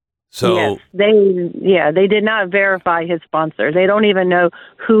 So yes, they did not verify his sponsor. They don't even know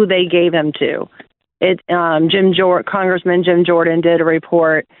who they gave him to. Congressman Jim Jordan did a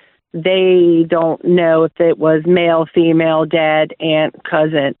report. They don't know if it was male, female, dad, aunt,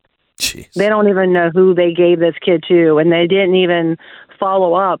 cousin. Jeez. They don't even know who they gave this kid to, and they didn't even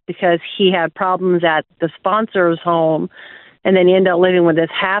follow up because he had problems at the sponsor's home, and then he ended up living with his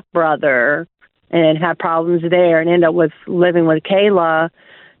half-brother and had problems there and ended up living with Kayla.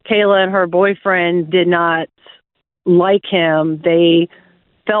 Kayla and her boyfriend did not like him. They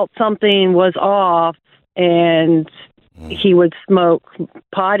felt something was off, and he would smoke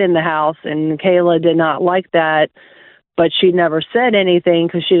pot in the house, and Kayla did not like that, but she never said anything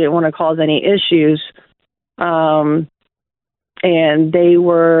because she didn't want to cause any issues. And they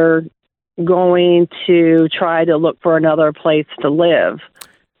were going to try to look for another place to live.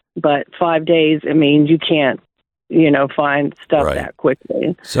 But 5 days, you can't, find stuff that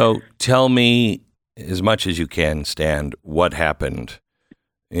quickly. So tell me, as much as you can, Stan, what happened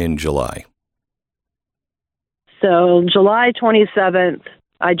in July? So July 27th,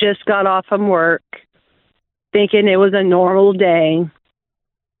 I just got off from work thinking it was a normal day,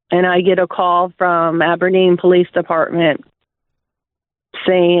 and I get a call from Aberdeen Police Department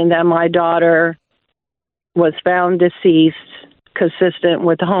saying that my daughter was found deceased, consistent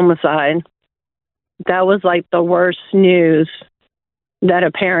with homicide. That was like the worst news that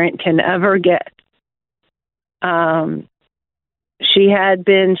a parent can ever get. She had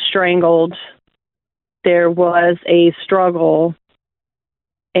been strangled. There was a struggle,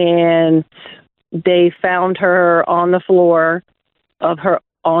 and they found her on the floor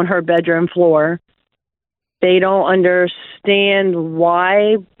on her bedroom floor. They don't understand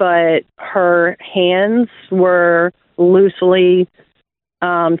why, but her hands were loosely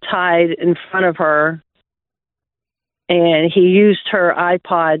tied in front of her, and he used her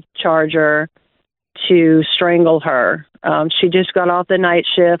iPod charger to strangle her. She just got off the night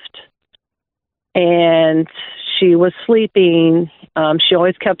shift, and she was sleeping. She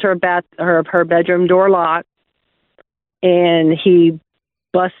always kept her bedroom door locked, and he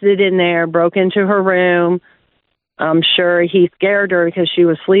busted in there, broke into her room. I'm sure he scared her because she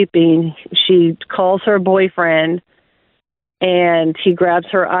was sleeping. She calls her boyfriend, and he grabs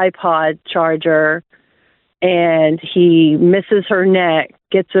her iPod charger, and he misses her neck,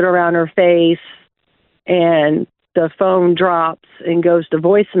 gets it around her face, and the phone drops and goes to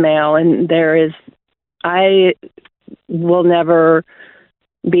voicemail. And I will never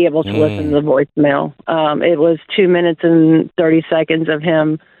be able to listen to the voicemail. It was 2 minutes and 30 seconds of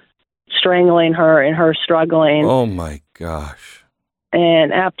him strangling her and her struggling. Oh my gosh.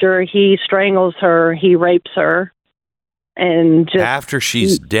 And after he strangles her, he rapes her. And just after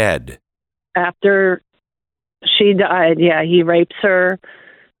she's dead. After she died, he rapes her.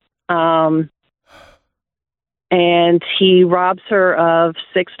 And he robs her of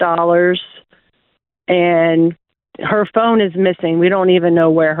 $6, and her phone is missing. We don't even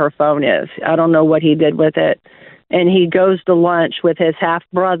know where her phone is. I don't know what he did with it. And he goes to lunch with his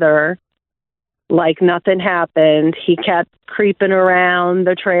half-brother like nothing happened. He kept creeping around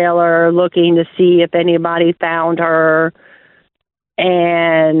the trailer looking to see if anybody found her.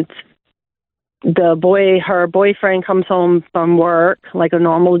 And her boyfriend comes home from work like a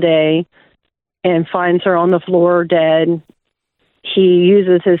normal day and finds her on the floor dead. He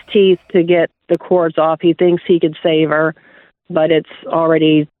uses his teeth to get the cords off. He thinks he could save her, but it's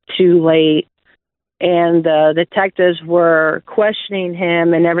already too late. And the detectives were questioning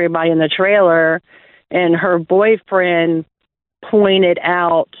him and everybody in the trailer, and her boyfriend pointed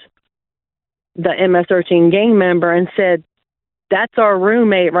out the MS-13 gang member and said, "That's our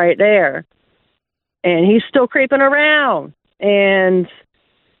roommate right there." And he's still creeping around. And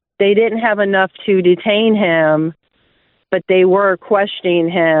they didn't have enough to detain him, but they were questioning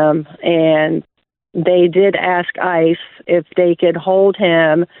him, and they did ask ICE if they could hold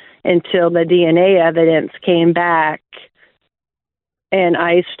him until the DNA evidence came back. And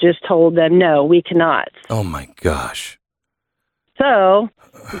ICE just told them, no, we cannot. Oh, my gosh. So,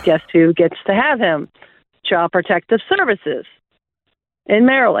 guess who gets to have him? Child Protective Services in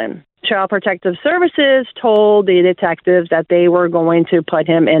Maryland. Child Protective Services told the detectives that they were going to put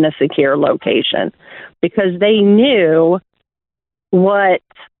him in a secure location because they knew what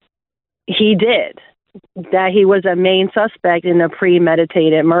he did, that he was a main suspect in a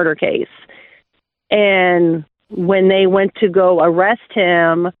premeditated murder case. And when they went to go arrest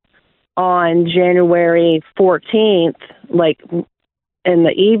him on January 14th, like in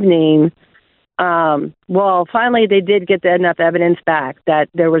the evening, finally they did get enough evidence back that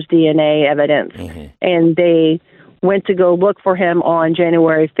there was DNA evidence. Mm-hmm. And they went to go look for him on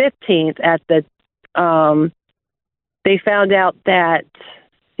January 15th at the, they found out that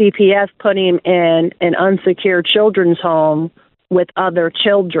CPS put him in an unsecured children's home with other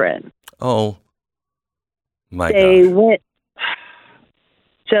children. Oh, my gosh.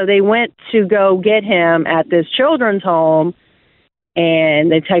 So they went to go get him at this children's home,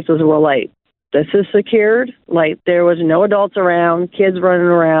 and the detectives were like, this is secured. Like, there was no adults around, kids running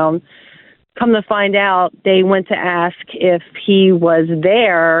around. Come to find out, they went to ask if he was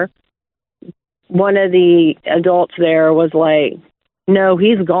there. One of the adults there was like, no,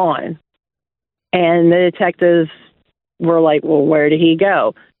 he's gone. And the detectives were like, well, where did he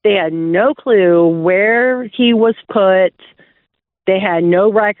go? They had no clue where he was put. They had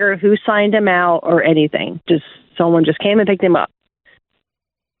no record who signed him out or anything. Just someone just came and picked him up.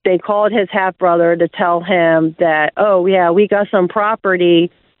 They called his half-brother to tell him that, oh, yeah, we got some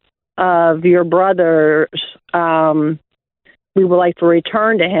property of your brother's. We would like to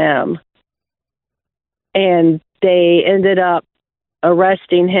return to him. And they ended up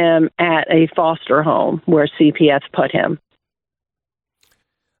arresting him at a foster home where CPS put him.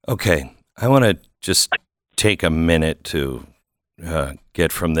 Okay, I want to just take a minute to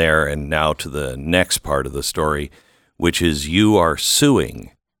get from there and now to the next part of the story, which is you are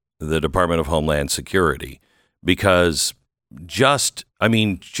suing the Department of Homeland Security because just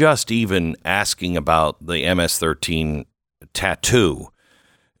even asking about the MS-13 tattoo,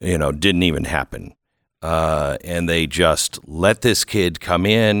 didn't even happen. And they just let this kid come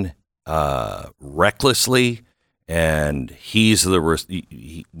in recklessly, and he's the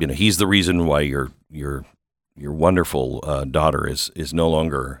reason why your wonderful daughter is no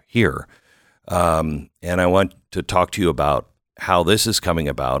longer here. And I want to talk to you about how this is coming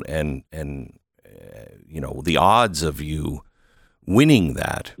about, and the odds of you winning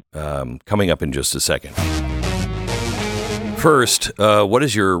that coming up in just a second. First, what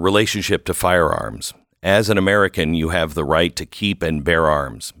is your relationship to firearms? As an American, you have the right to keep and bear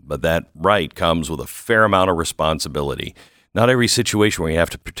arms, but that right comes with a fair amount of responsibility. Not every situation where you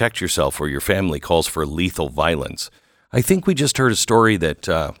have to protect yourself or your family calls for lethal violence. I think we just heard a story that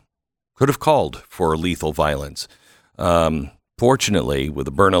could have called for lethal violence. Fortunately, with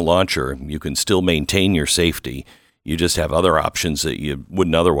a Byrna launcher, you can still maintain your safety. You just have other options that you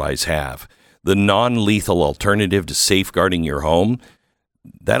wouldn't otherwise have. The non-lethal alternative to safeguarding your home,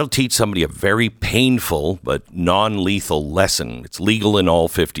 that'll teach somebody a very painful but non-lethal lesson. It's legal in all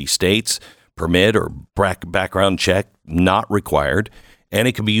 50 states. Permit or background check not required. And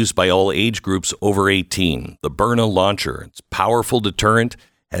it can be used by all age groups over 18. The Byrna launcher, it's a powerful deterrent,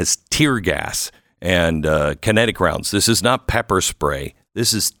 has tear gas and kinetic rounds. This is not pepper spray.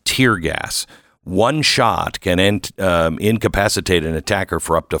 This is tear gas. One shot can incapacitate an attacker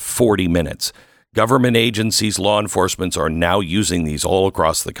for up to 40 minutes. Government agencies, law enforcement are now using these all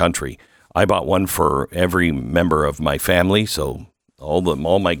across the country. I bought one for every member of my family, so all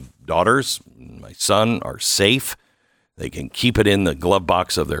my daughters, my son are safe. They can keep it in the glove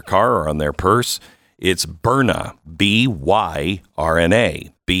box of their car or on their purse. It's Byrna,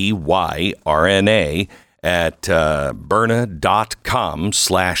 B-Y-R-N-A, B-Y-R-N-A at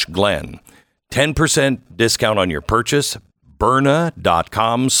Byrna.com/Glenn. 10% discount on your purchase,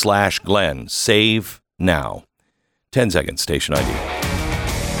 Byrna.com/Glenn. Save now. 10 seconds, station ID.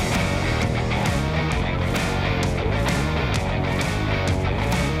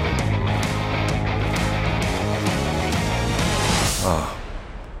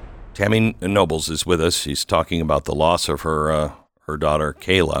 Tammy Nobles is with us. She's talking about the loss of her daughter,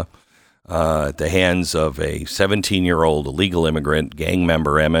 Kayla, at the hands of a 17-year-old illegal immigrant, gang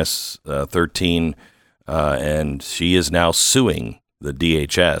member MS-13, and she is now suing the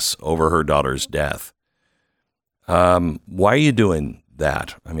DHS over her daughter's death. Why are you doing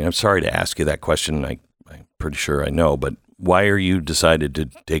that? I mean, I'm sorry to ask you that question. I'm pretty sure I know, but why are you decided to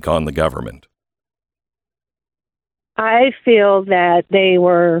take on the government? I feel that they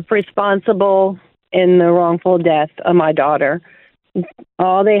were responsible in the wrongful death of my daughter.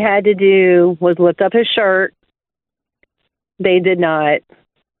 All they had to do was lift up his shirt. They did not.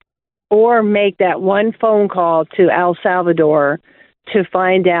 Or make that one phone call to El Salvador to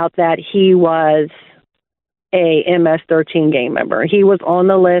find out that he was a MS-13 gang member. He was on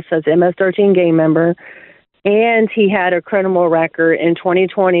the list as MS-13 gang member, and he had a criminal record in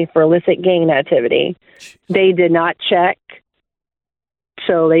 2020 for illicit gang activity. They did not check,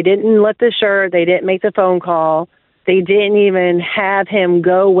 so they didn't lift the shirt. They didn't make the phone call. They didn't even have him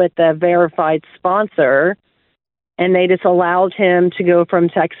go with a verified sponsor, and they just allowed him to go from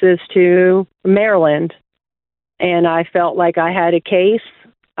Texas to Maryland. And I felt like I had a case.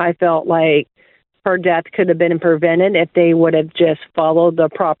 I felt like her death could have been prevented if they would have just followed the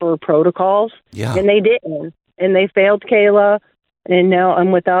proper protocols. Yeah. And they didn't. And they failed Kayla, and now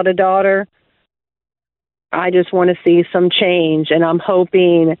I'm without a daughter. I just want to see some change, and I'm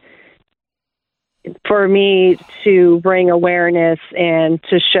hoping for me to bring awareness and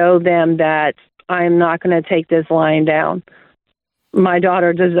to show them that I'm not going to take this lying down. My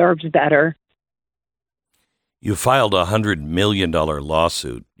daughter deserves better. You filed a $100 million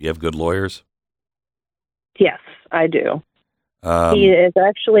lawsuit. You have good lawyers? Yes, I do. He is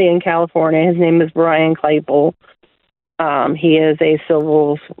actually in California. His name is Brian Claypool. He is a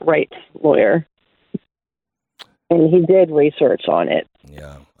civil rights lawyer. And he did research on it.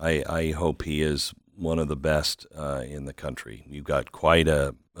 Yeah, I hope he is one of the best in the country. You've got quite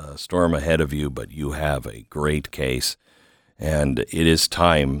a storm ahead of you, but you have a great case. And it is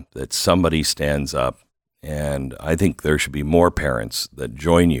time that somebody stands up. And I think there should be more parents that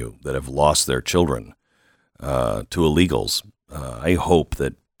join you that have lost their children to illegals. I hope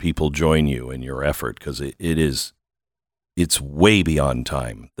that people join you in your effort, because it's way beyond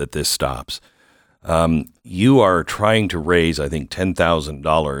time that this stops. You are trying to raise, I think,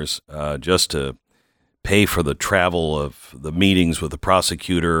 $10,000 just to pay for the travel of the meetings with the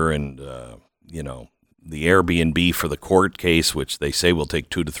prosecutor and, the Airbnb for the court case, which they say will take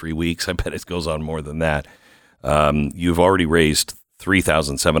 2 to 3 weeks. I bet it goes on more than that. You've already raised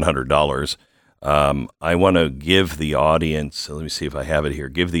 $3,700. I want to give the audience, let me see if I have it here,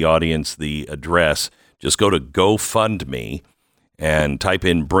 give the audience the address. Just go to GoFundMe and type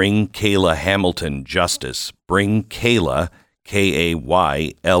in Bring Kayla Hamilton Justice. Bring Kayla,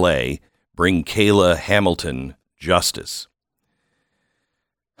 Kayla, Bring Kayla Hamilton Justice.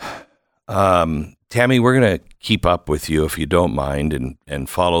 Tammy, we're going to keep up with you, if you don't mind, and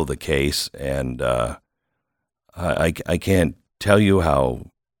follow the case. And I can't tell you how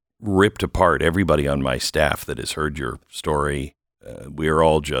ripped apart everybody on my staff that has heard your story. We are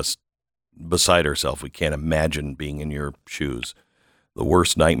all just beside ourselves. We can't imagine being in your shoes. The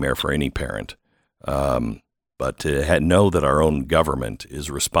worst nightmare for any parent. But to know that our own government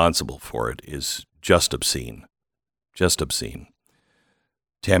is responsible for it is just obscene. Just obscene.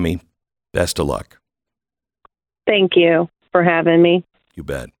 Tammy, best of luck. Thank you for having me. You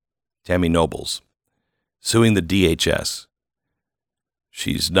bet. Tammy Nobles, suing the DHS.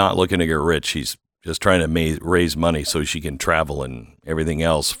 She's not looking to get rich. She's just trying to raise money so she can travel and everything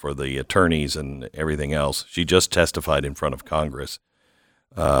else for the attorneys and everything else. She just testified in front of Congress.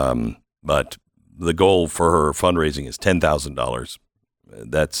 But the goal for her fundraising is $10,000.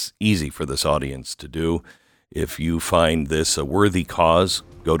 That's easy for this audience to do. If you find this a worthy cause,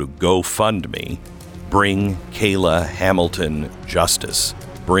 go to GoFundMe. Bring Kayla Hamilton Justice.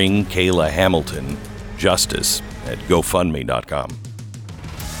 Bring Kayla Hamilton Justice at GoFundMe.com.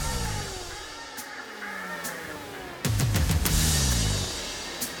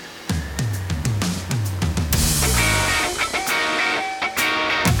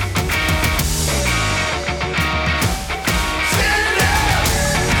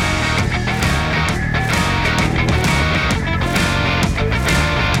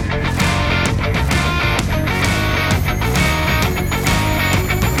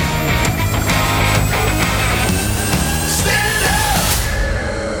 Stand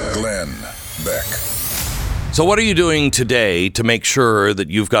Beck. So what are you doing today to make sure that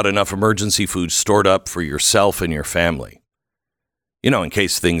you've got enough emergency food stored up for yourself and your family? You know, in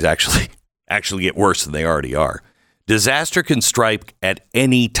case things actually get worse than they already are. Disaster can strike at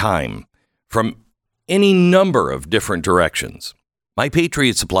any time from any number of different directions. My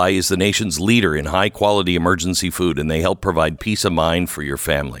Patriot Supply is the nation's leader in high-quality emergency food, and they help provide peace of mind for your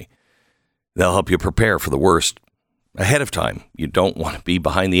family. They'll help you prepare for the worst ahead of time. You don't want to be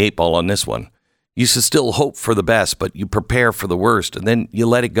behind the eight ball on this one. You should still hope for the best, but you prepare for the worst, and then you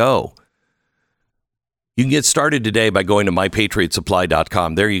let it go. You can get started today by going to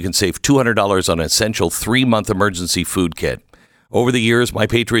mypatriotsupply.com. There you can save $200 on an essential 3-month emergency food kit. Over the years, My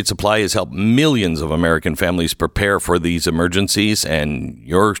Patriot Supply has helped millions of American families prepare for these emergencies, and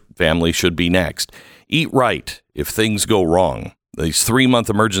your family should be next. Eat right if things go wrong. These 3-month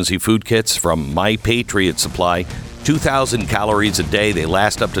emergency food kits from My Patriot Supply, 2,000 calories a day. They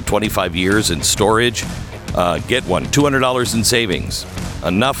last up to 25 years in storage. Get one. $200 in savings.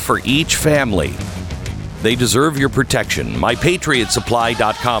 Enough for each family. They deserve your protection.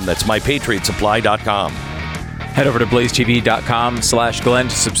 MyPatriotSupply.com. That's MyPatriotSupply.com. Head over to blazetv.com/Glenn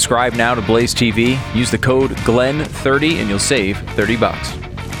to subscribe now to Blaze TV. Use the code GLENN30 and you'll save $30.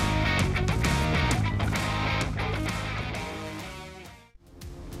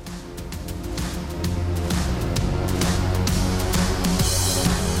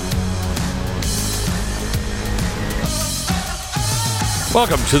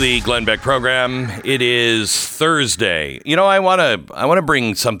 Welcome to the Glenn Beck program. It is Thursday. You know, I want to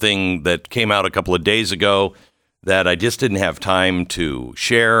bring something that came out a couple of days ago that I just didn't have time to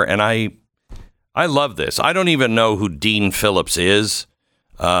share, and I love this. I don't even know who Dean Phillips is,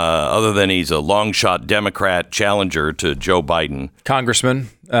 other than he's a long shot Democrat challenger to Joe Biden. Congressman.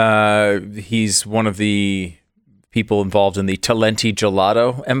 He's one of the people involved in the Talenti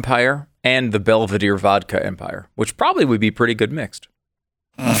Gelato empire and the Belvedere vodka empire, which probably would be pretty good mixed.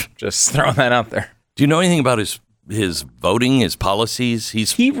 Just throwing that out there. Do you know anything about his voting, his policies?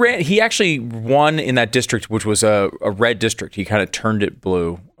 He actually won in that district, which was a red district. He kind of turned it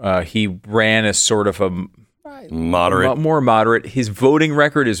blue. He ran as sort of a more moderate. His voting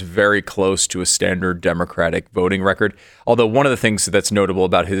record is very close to a standard Democratic voting record. Although one of the things that's notable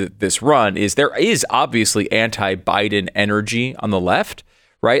about this run is there is obviously anti-Biden energy on the left,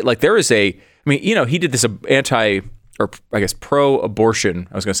 right? Like there is he did this pro-abortion.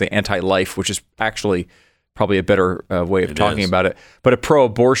 I was going to say anti-life, which is actually probably a better way of talking about it. But a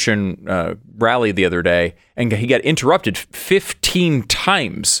pro-abortion rally the other day, and he got interrupted 15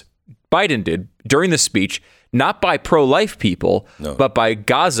 times. Biden did during the speech, not by pro-life people, but by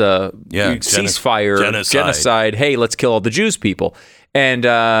Gaza ceasefire, genocide. Hey, let's kill all the Jews people. And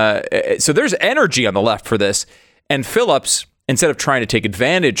so there's energy on the left for this. And Phillips, instead of trying to take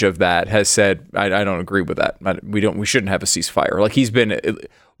advantage of that, has said, I don't agree with that. We shouldn't have a ceasefire. Like he's been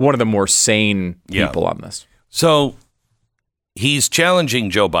one of the more sane people on this. So he's challenging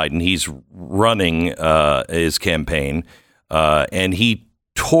Joe Biden. He's running his campaign, and he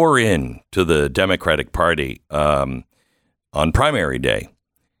tore in to the Democratic Party on primary day.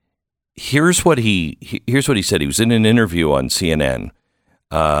 Here's what he said. He was in an interview on CNN.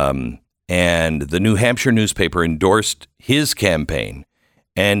 And the New Hampshire newspaper endorsed his campaign,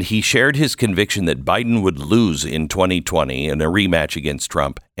 and he shared his conviction that Biden would lose in 2020 in a rematch against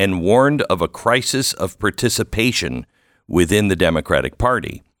Trump, and warned of a crisis of participation within the Democratic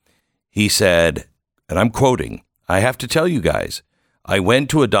Party. He said, and I'm quoting, "I have to tell you guys, I went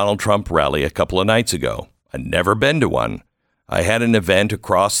to a Donald Trump rally a couple of nights ago. I'd never been to one. I had an event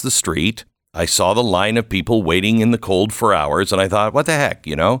across the street. I saw the line of people waiting in the cold for hours, and I thought, what the heck,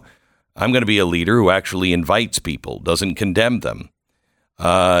 I'm going to be a leader who actually invites people, doesn't condemn them."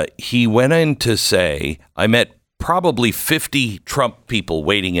 He went in to say, "I met probably 50 Trump people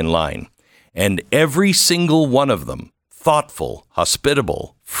waiting in line, and every single one of them, thoughtful,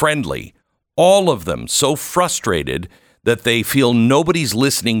 hospitable, friendly, all of them so frustrated that they feel nobody's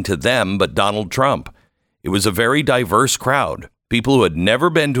listening to them but Donald Trump. It was a very diverse crowd, people who had never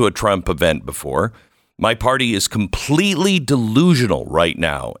been to a Trump event before. My party is completely delusional right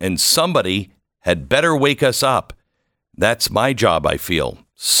now, and somebody had better wake us up. That's my job, I feel.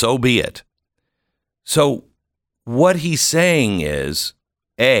 So be it." So what he's saying is,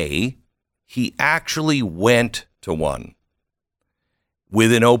 A, he actually went to one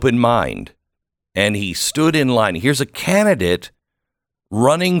with an open mind, and he stood in line. Here's a candidate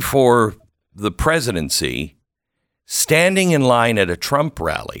running for the presidency, standing in line at a Trump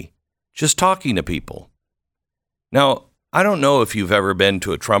rally, just talking to people. Now, I don't know if you've ever been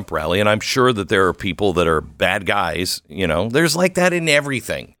to a Trump rally, and I'm sure that there are people that are bad guys. There's like that in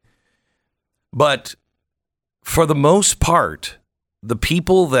everything. But for the most part, the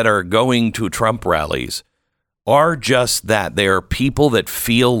people that are going to Trump rallies are just that. They are people that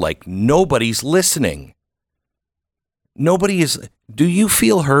feel like nobody's listening. Nobody is. Do you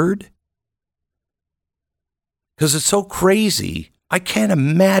feel heard? Because it's so crazy. I can't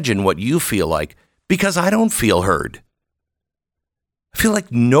imagine what you feel like because I don't feel heard. I feel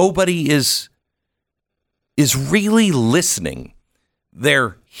like nobody is really listening.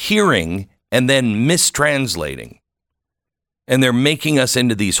 They're hearing and then mistranslating. And they're making us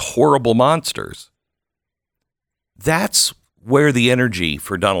into these horrible monsters. That's where the energy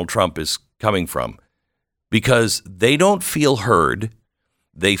for Donald Trump is coming from. Because they don't feel heard.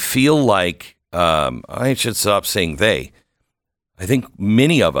 They feel like, I should stop saying they. I think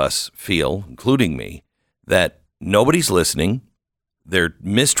many of us feel, including me, that nobody's listening. They're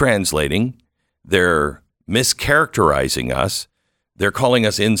mistranslating. They're mischaracterizing us. They're calling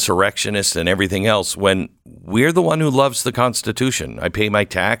us insurrectionists and everything else when we're the one who loves the Constitution. I pay my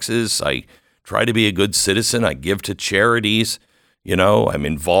taxes. I try to be a good citizen. I give to charities. You know, I'm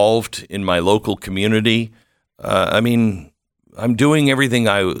involved in my local community. I'm doing everything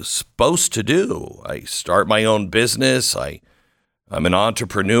I was supposed to do. I start my own business. I'm an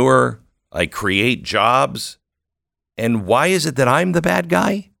entrepreneur. I create jobs. And why is it that I'm the bad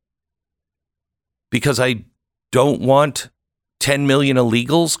guy? Because I don't want 10 million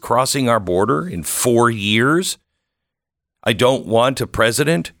illegals crossing our border in 4 years. I don't want a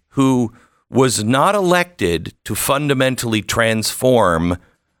president who was not elected to fundamentally transform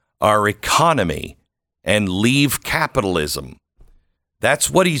our economy and leave capitalism. That's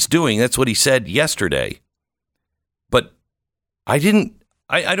what he's doing. That's what he said yesterday. But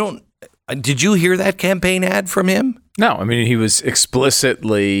did you hear that campaign ad from him? No, I mean, he was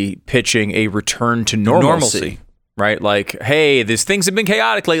explicitly pitching a return to normalcy. Right? Like, hey, these things have been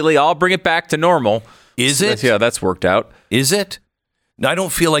chaotic lately. I'll bring it back to normal. Is it? Yeah, that's worked out. Is it? I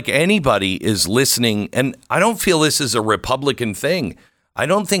don't feel like anybody is listening. And I don't feel this is a Republican thing. I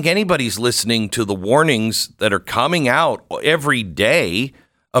don't think anybody's listening to the warnings that are coming out every day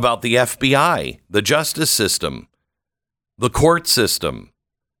about the FBI, the justice system, the court system,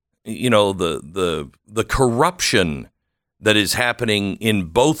 you know, the corruption that is happening in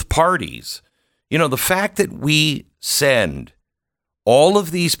both parties. You know, the fact that we send all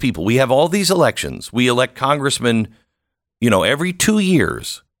of these people, we have all these elections, we elect congressmen, you know, every 2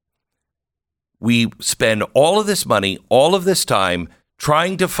 years. We spend all of this money, all of this time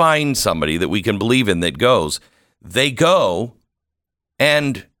trying to find somebody that we can believe in that goes. They go,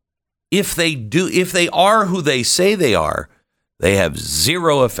 and if they are who they say they are, they have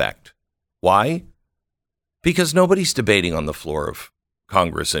zero effect. Why? Because nobody's debating on the floor of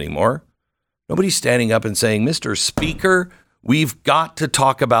Congress anymore. Nobody's standing up and saying, Mr. Speaker, we've got to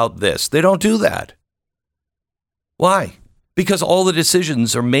talk about this. They don't do that. Why? Because all the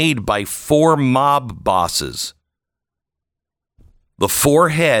decisions are made by 4 mob bosses. The 4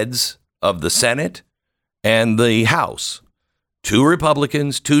 heads of the Senate and the House. 2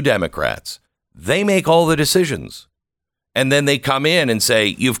 Republicans, 2 Democrats. They make all the decisions. And then they come in and say,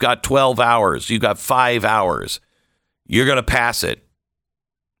 you've got 12 hours. You've got 5 hours. You're going to pass it.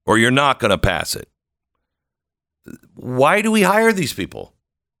 Or you're not going to pass it. Why do we hire these people?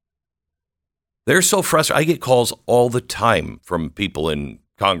 They're so frustrated. I get calls all the time from people in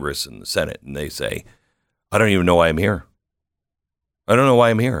Congress and the Senate, and they say, I don't even know why I'm here. I don't know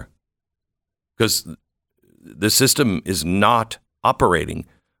why I'm here. Because the system is not operating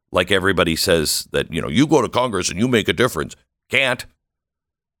like everybody says that, you know, you go to Congress and you make a difference. Can't.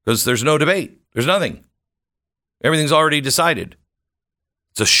 Because there's no debate. There's nothing. Everything's already decided.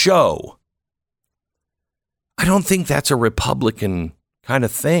 It's a show. I don't think that's a Republican kind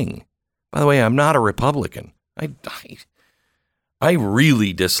of thing. By the way, I'm not a Republican. I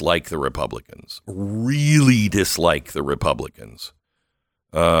really dislike the Republicans. Really dislike the Republicans.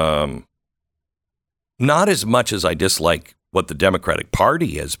 Not as much as I dislike what the Democratic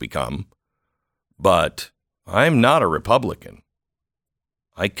Party has become, but I'm not a Republican.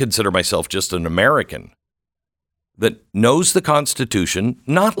 I consider myself just an American that knows the Constitution,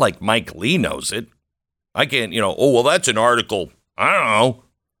 not like Mike Lee knows it. I can't, oh, well, that's an article. I don't know.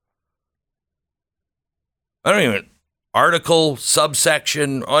 I don't even, article,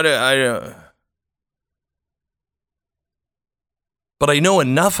 subsection, but I know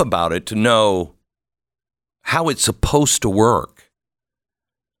enough about it to know how it's supposed to work.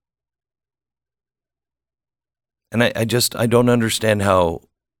 And I don't understand how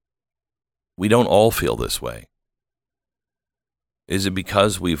we don't all feel this way. Is it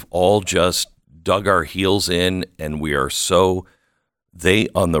because we've all just dug our heels in and we are so They,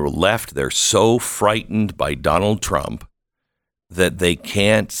 on the left, they're so frightened by Donald Trump that they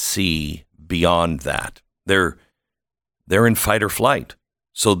can't see beyond that. They're in fight or flight.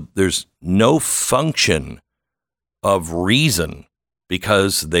 So there's no function of reason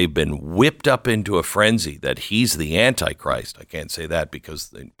because they've been whipped up into a frenzy that he's the Antichrist. I can't say that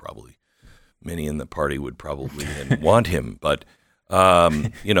because many in the party would probably want him, but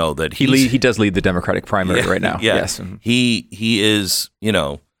that he does lead the Democratic primary right now. Yeah. Yes, he is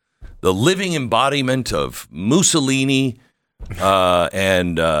the living embodiment of Mussolini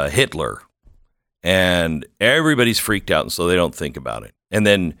and Hitler, and everybody's freaked out, and so they don't think about it. And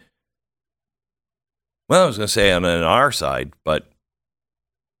then, well, I was going to say on our side, but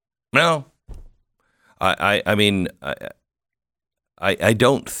no, I mean. I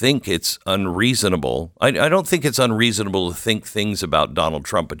don't think it's unreasonable. I don't think it's unreasonable to think things about Donald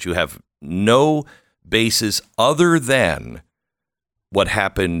Trump, but you have no basis other than what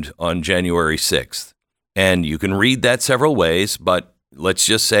happened on January 6th. And you can read that several ways, but let's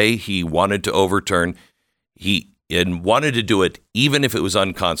just say he wanted to overturn, and wanted to do it even if it was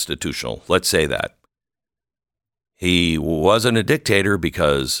unconstitutional. Let's say that. He wasn't a dictator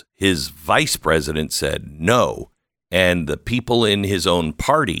because his vice president said no. And the people in his own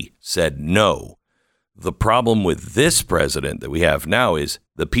party said no. The problem with this president that we have now is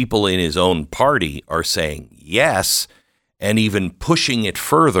the people in his own party are saying yes and even pushing it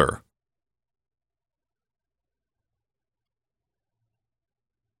further.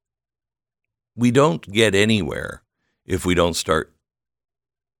 We don't get anywhere if we don't start.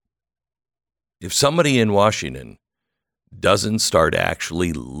 If somebody in Washington doesn't start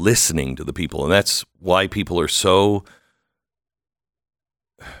actually listening to the people. And that's why people are so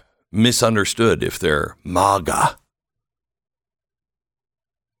misunderstood if they're MAGA.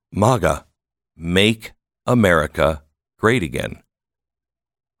 MAGA, make America great again.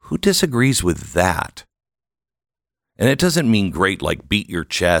 Who disagrees with that? And it doesn't mean great like beat your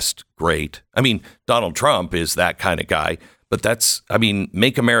chest great. I mean, Donald Trump is that kind of guy. But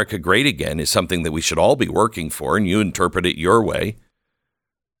make America great again is something that we should all be working for, and you interpret it your way.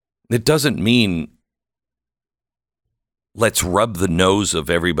 It doesn't mean let's rub the nose of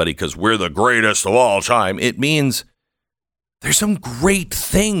everybody because we're the greatest of all time. It means there's some great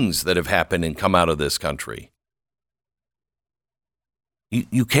things that have happened and come out of this country.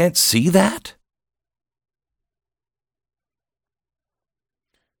 You can't see that?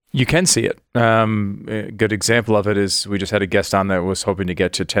 You can see it. A good example of it is we just had a guest on that was hoping to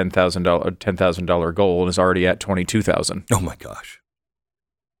get to $10,000 goal and is already at $22,000. Oh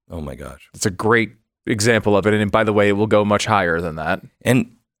my gosh! It's a great example of it. And by the way, it will go much higher than that.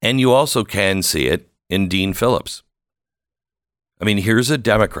 And you also can see it in Dean Phillips. I mean, here's a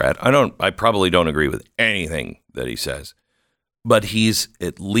Democrat. I probably don't agree with anything that he says, but he's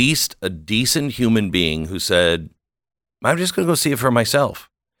at least a decent human being who said, "I'm just going to go see it for myself."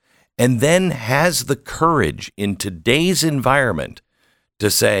 And then has the courage in today's environment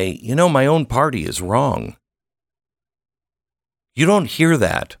to say, my own party is wrong. You don't hear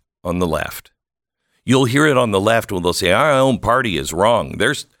that on the left. You'll hear it on the left when they'll say, our own party is wrong.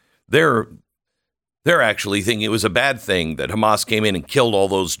 They're actually thinking it was a bad thing that Hamas came in and killed all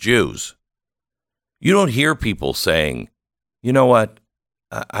those Jews. You don't hear people saying, you know what?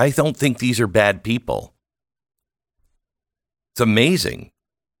 I don't think these are bad people. It's amazing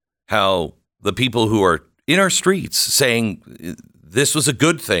how the people who are in our streets saying this was a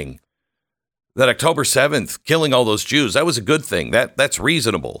good thing, that October 7th, killing all those Jews, that was a good thing. That's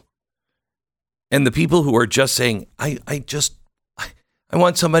reasonable. And the people who are just saying, I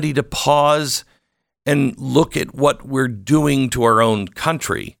want somebody to pause and look at what we're doing to our own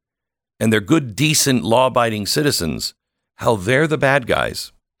country, and they're good, decent, law-abiding citizens, how they're the bad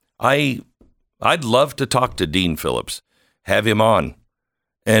guys. I'd love to talk to Dean Phillips, have him on.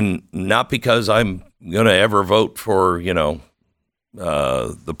 And not because I'm going to ever vote for,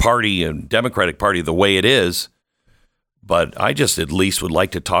 the party and Democratic Party the way it is, but I just at least would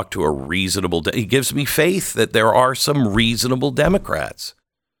like to talk to a reasonable. He gives me faith that there are some reasonable Democrats.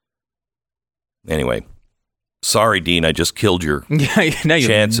 Anyway, sorry, Dean, I just killed your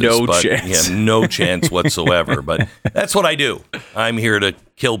chances. No chance. Yeah, no chance whatsoever. But that's what I do. I'm here to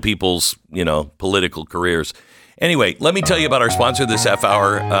kill people's, political careers. Anyway, let me tell you about our sponsor this half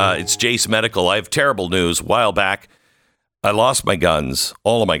hour. It's Jace Medical. I have terrible news. A while back, I lost my guns,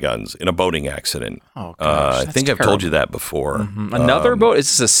 all of my guns, in a boating accident. Oh, gosh, I think I've told you that before. Mm-hmm. Another boat? Is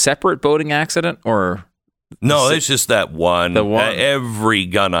this a separate boating accident or? No, it's just that one. The one. Every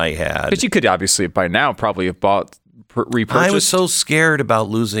gun I had. Because you could obviously by now probably have bought, repurchased. I was so scared about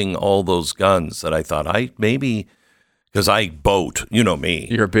losing all those guns that I thought I maybe because I boat. You know me.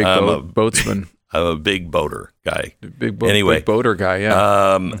 You're a big boatsman. I'm a big boater guy. Big boater guy,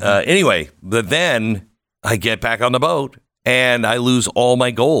 yeah. Anyway, but then I get back on the boat and I lose all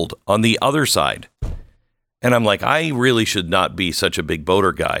my gold on the other side. And I'm like, I really should not be such a big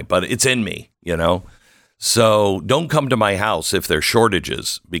boater guy, but it's in me, you know? So don't come to my house if there's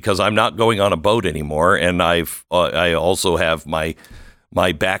shortages, because I'm not going on a boat anymore. And I also have my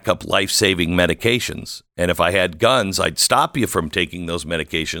backup life-saving medications. And if I had guns, I'd stop you from taking those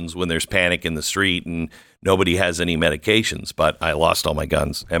medications when there's panic in the street and nobody has any medications. But I lost all my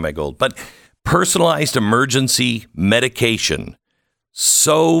guns and my gold. But personalized emergency medication,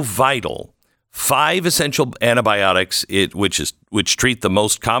 so vital. 5 essential antibiotics, which treat the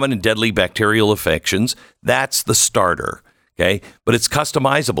most common and deadly bacterial infections. That's the starter. Okay, but it's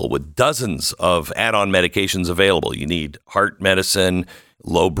customizable with dozens of add-on medications available. You need heart medicine,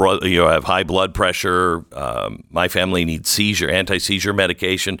 you have high blood pressure. My family needs anti-seizure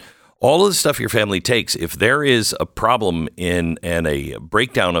medication. All of the stuff your family takes. If there is a problem and a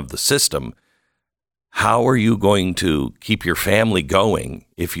breakdown of the system, how are you going to keep your family going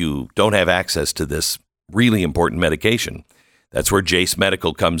if you don't have access to this really important medication? That's where Jase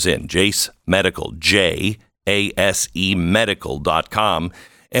Medical comes in. Jase Medical, JASEmedical.com.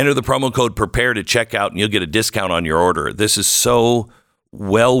 Enter the promo code PREPARE to check out and you'll get a discount on your order. This is so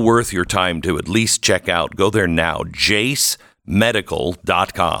well worth your time to at least check out. Go there now,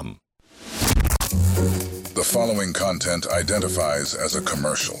 JaseMedical.com. The following content identifies as a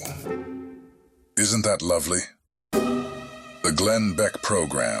commercial. Isn't that lovely? The Glenn Beck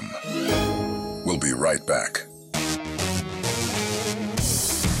Program. We'll be right back.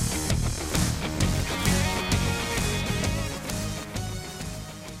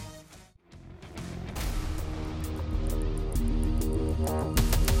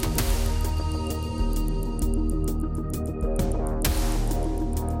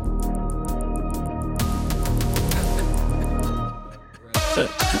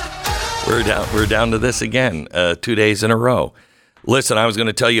 We're down to this again, 2 days in a row. Listen, I was going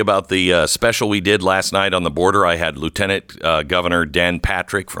to tell you about the special we did last night on the border. I had Lieutenant Governor Dan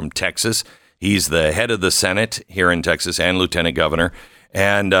Patrick from Texas. He's the head of the Senate here in Texas and Lieutenant Governor.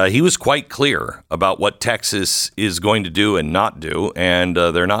 And he was quite clear about what Texas is going to do and not do. And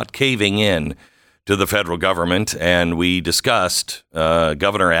they're not caving in to the federal government. And we discussed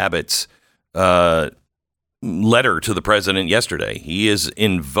Governor Abbott's letter to the president yesterday. He is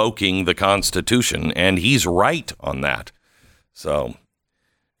invoking the Constitution, and he's right on that. So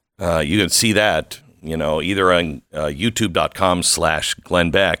you can see that, either on youtube.com/Glenn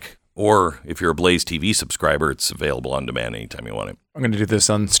Beck, or if you're a Blaze TV subscriber, it's available on demand anytime you want it. I'm going to do this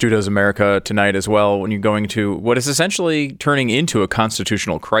on Studios America tonight as well, when you're going to what is essentially turning into a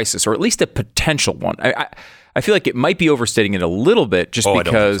constitutional crisis, or at least a potential one. I feel like it might be overstating it a little bit, just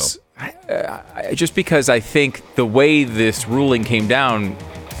because I think the way this ruling came down,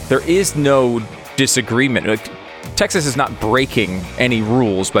 there is no disagreement. Texas is not breaking any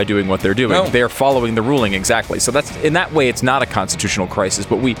rules by doing what they're doing. No. They're following the ruling exactly. So that's, in that way, it's not a constitutional crisis.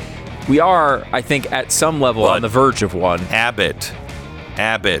 But we are, I think, at some level on the verge of one. Abbott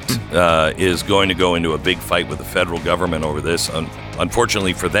is going to go into a big fight with the federal government over this.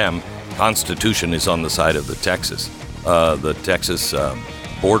 Unfortunately for them, Constitution is on the side of the Texas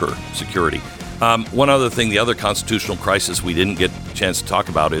border security. One other thing, the other constitutional crisis we didn't get a chance to talk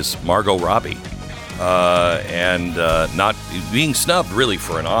about is Margot Robbie and not being snubbed really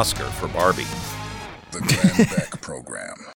for an Oscar for Barbie. The Glenn Beck Program.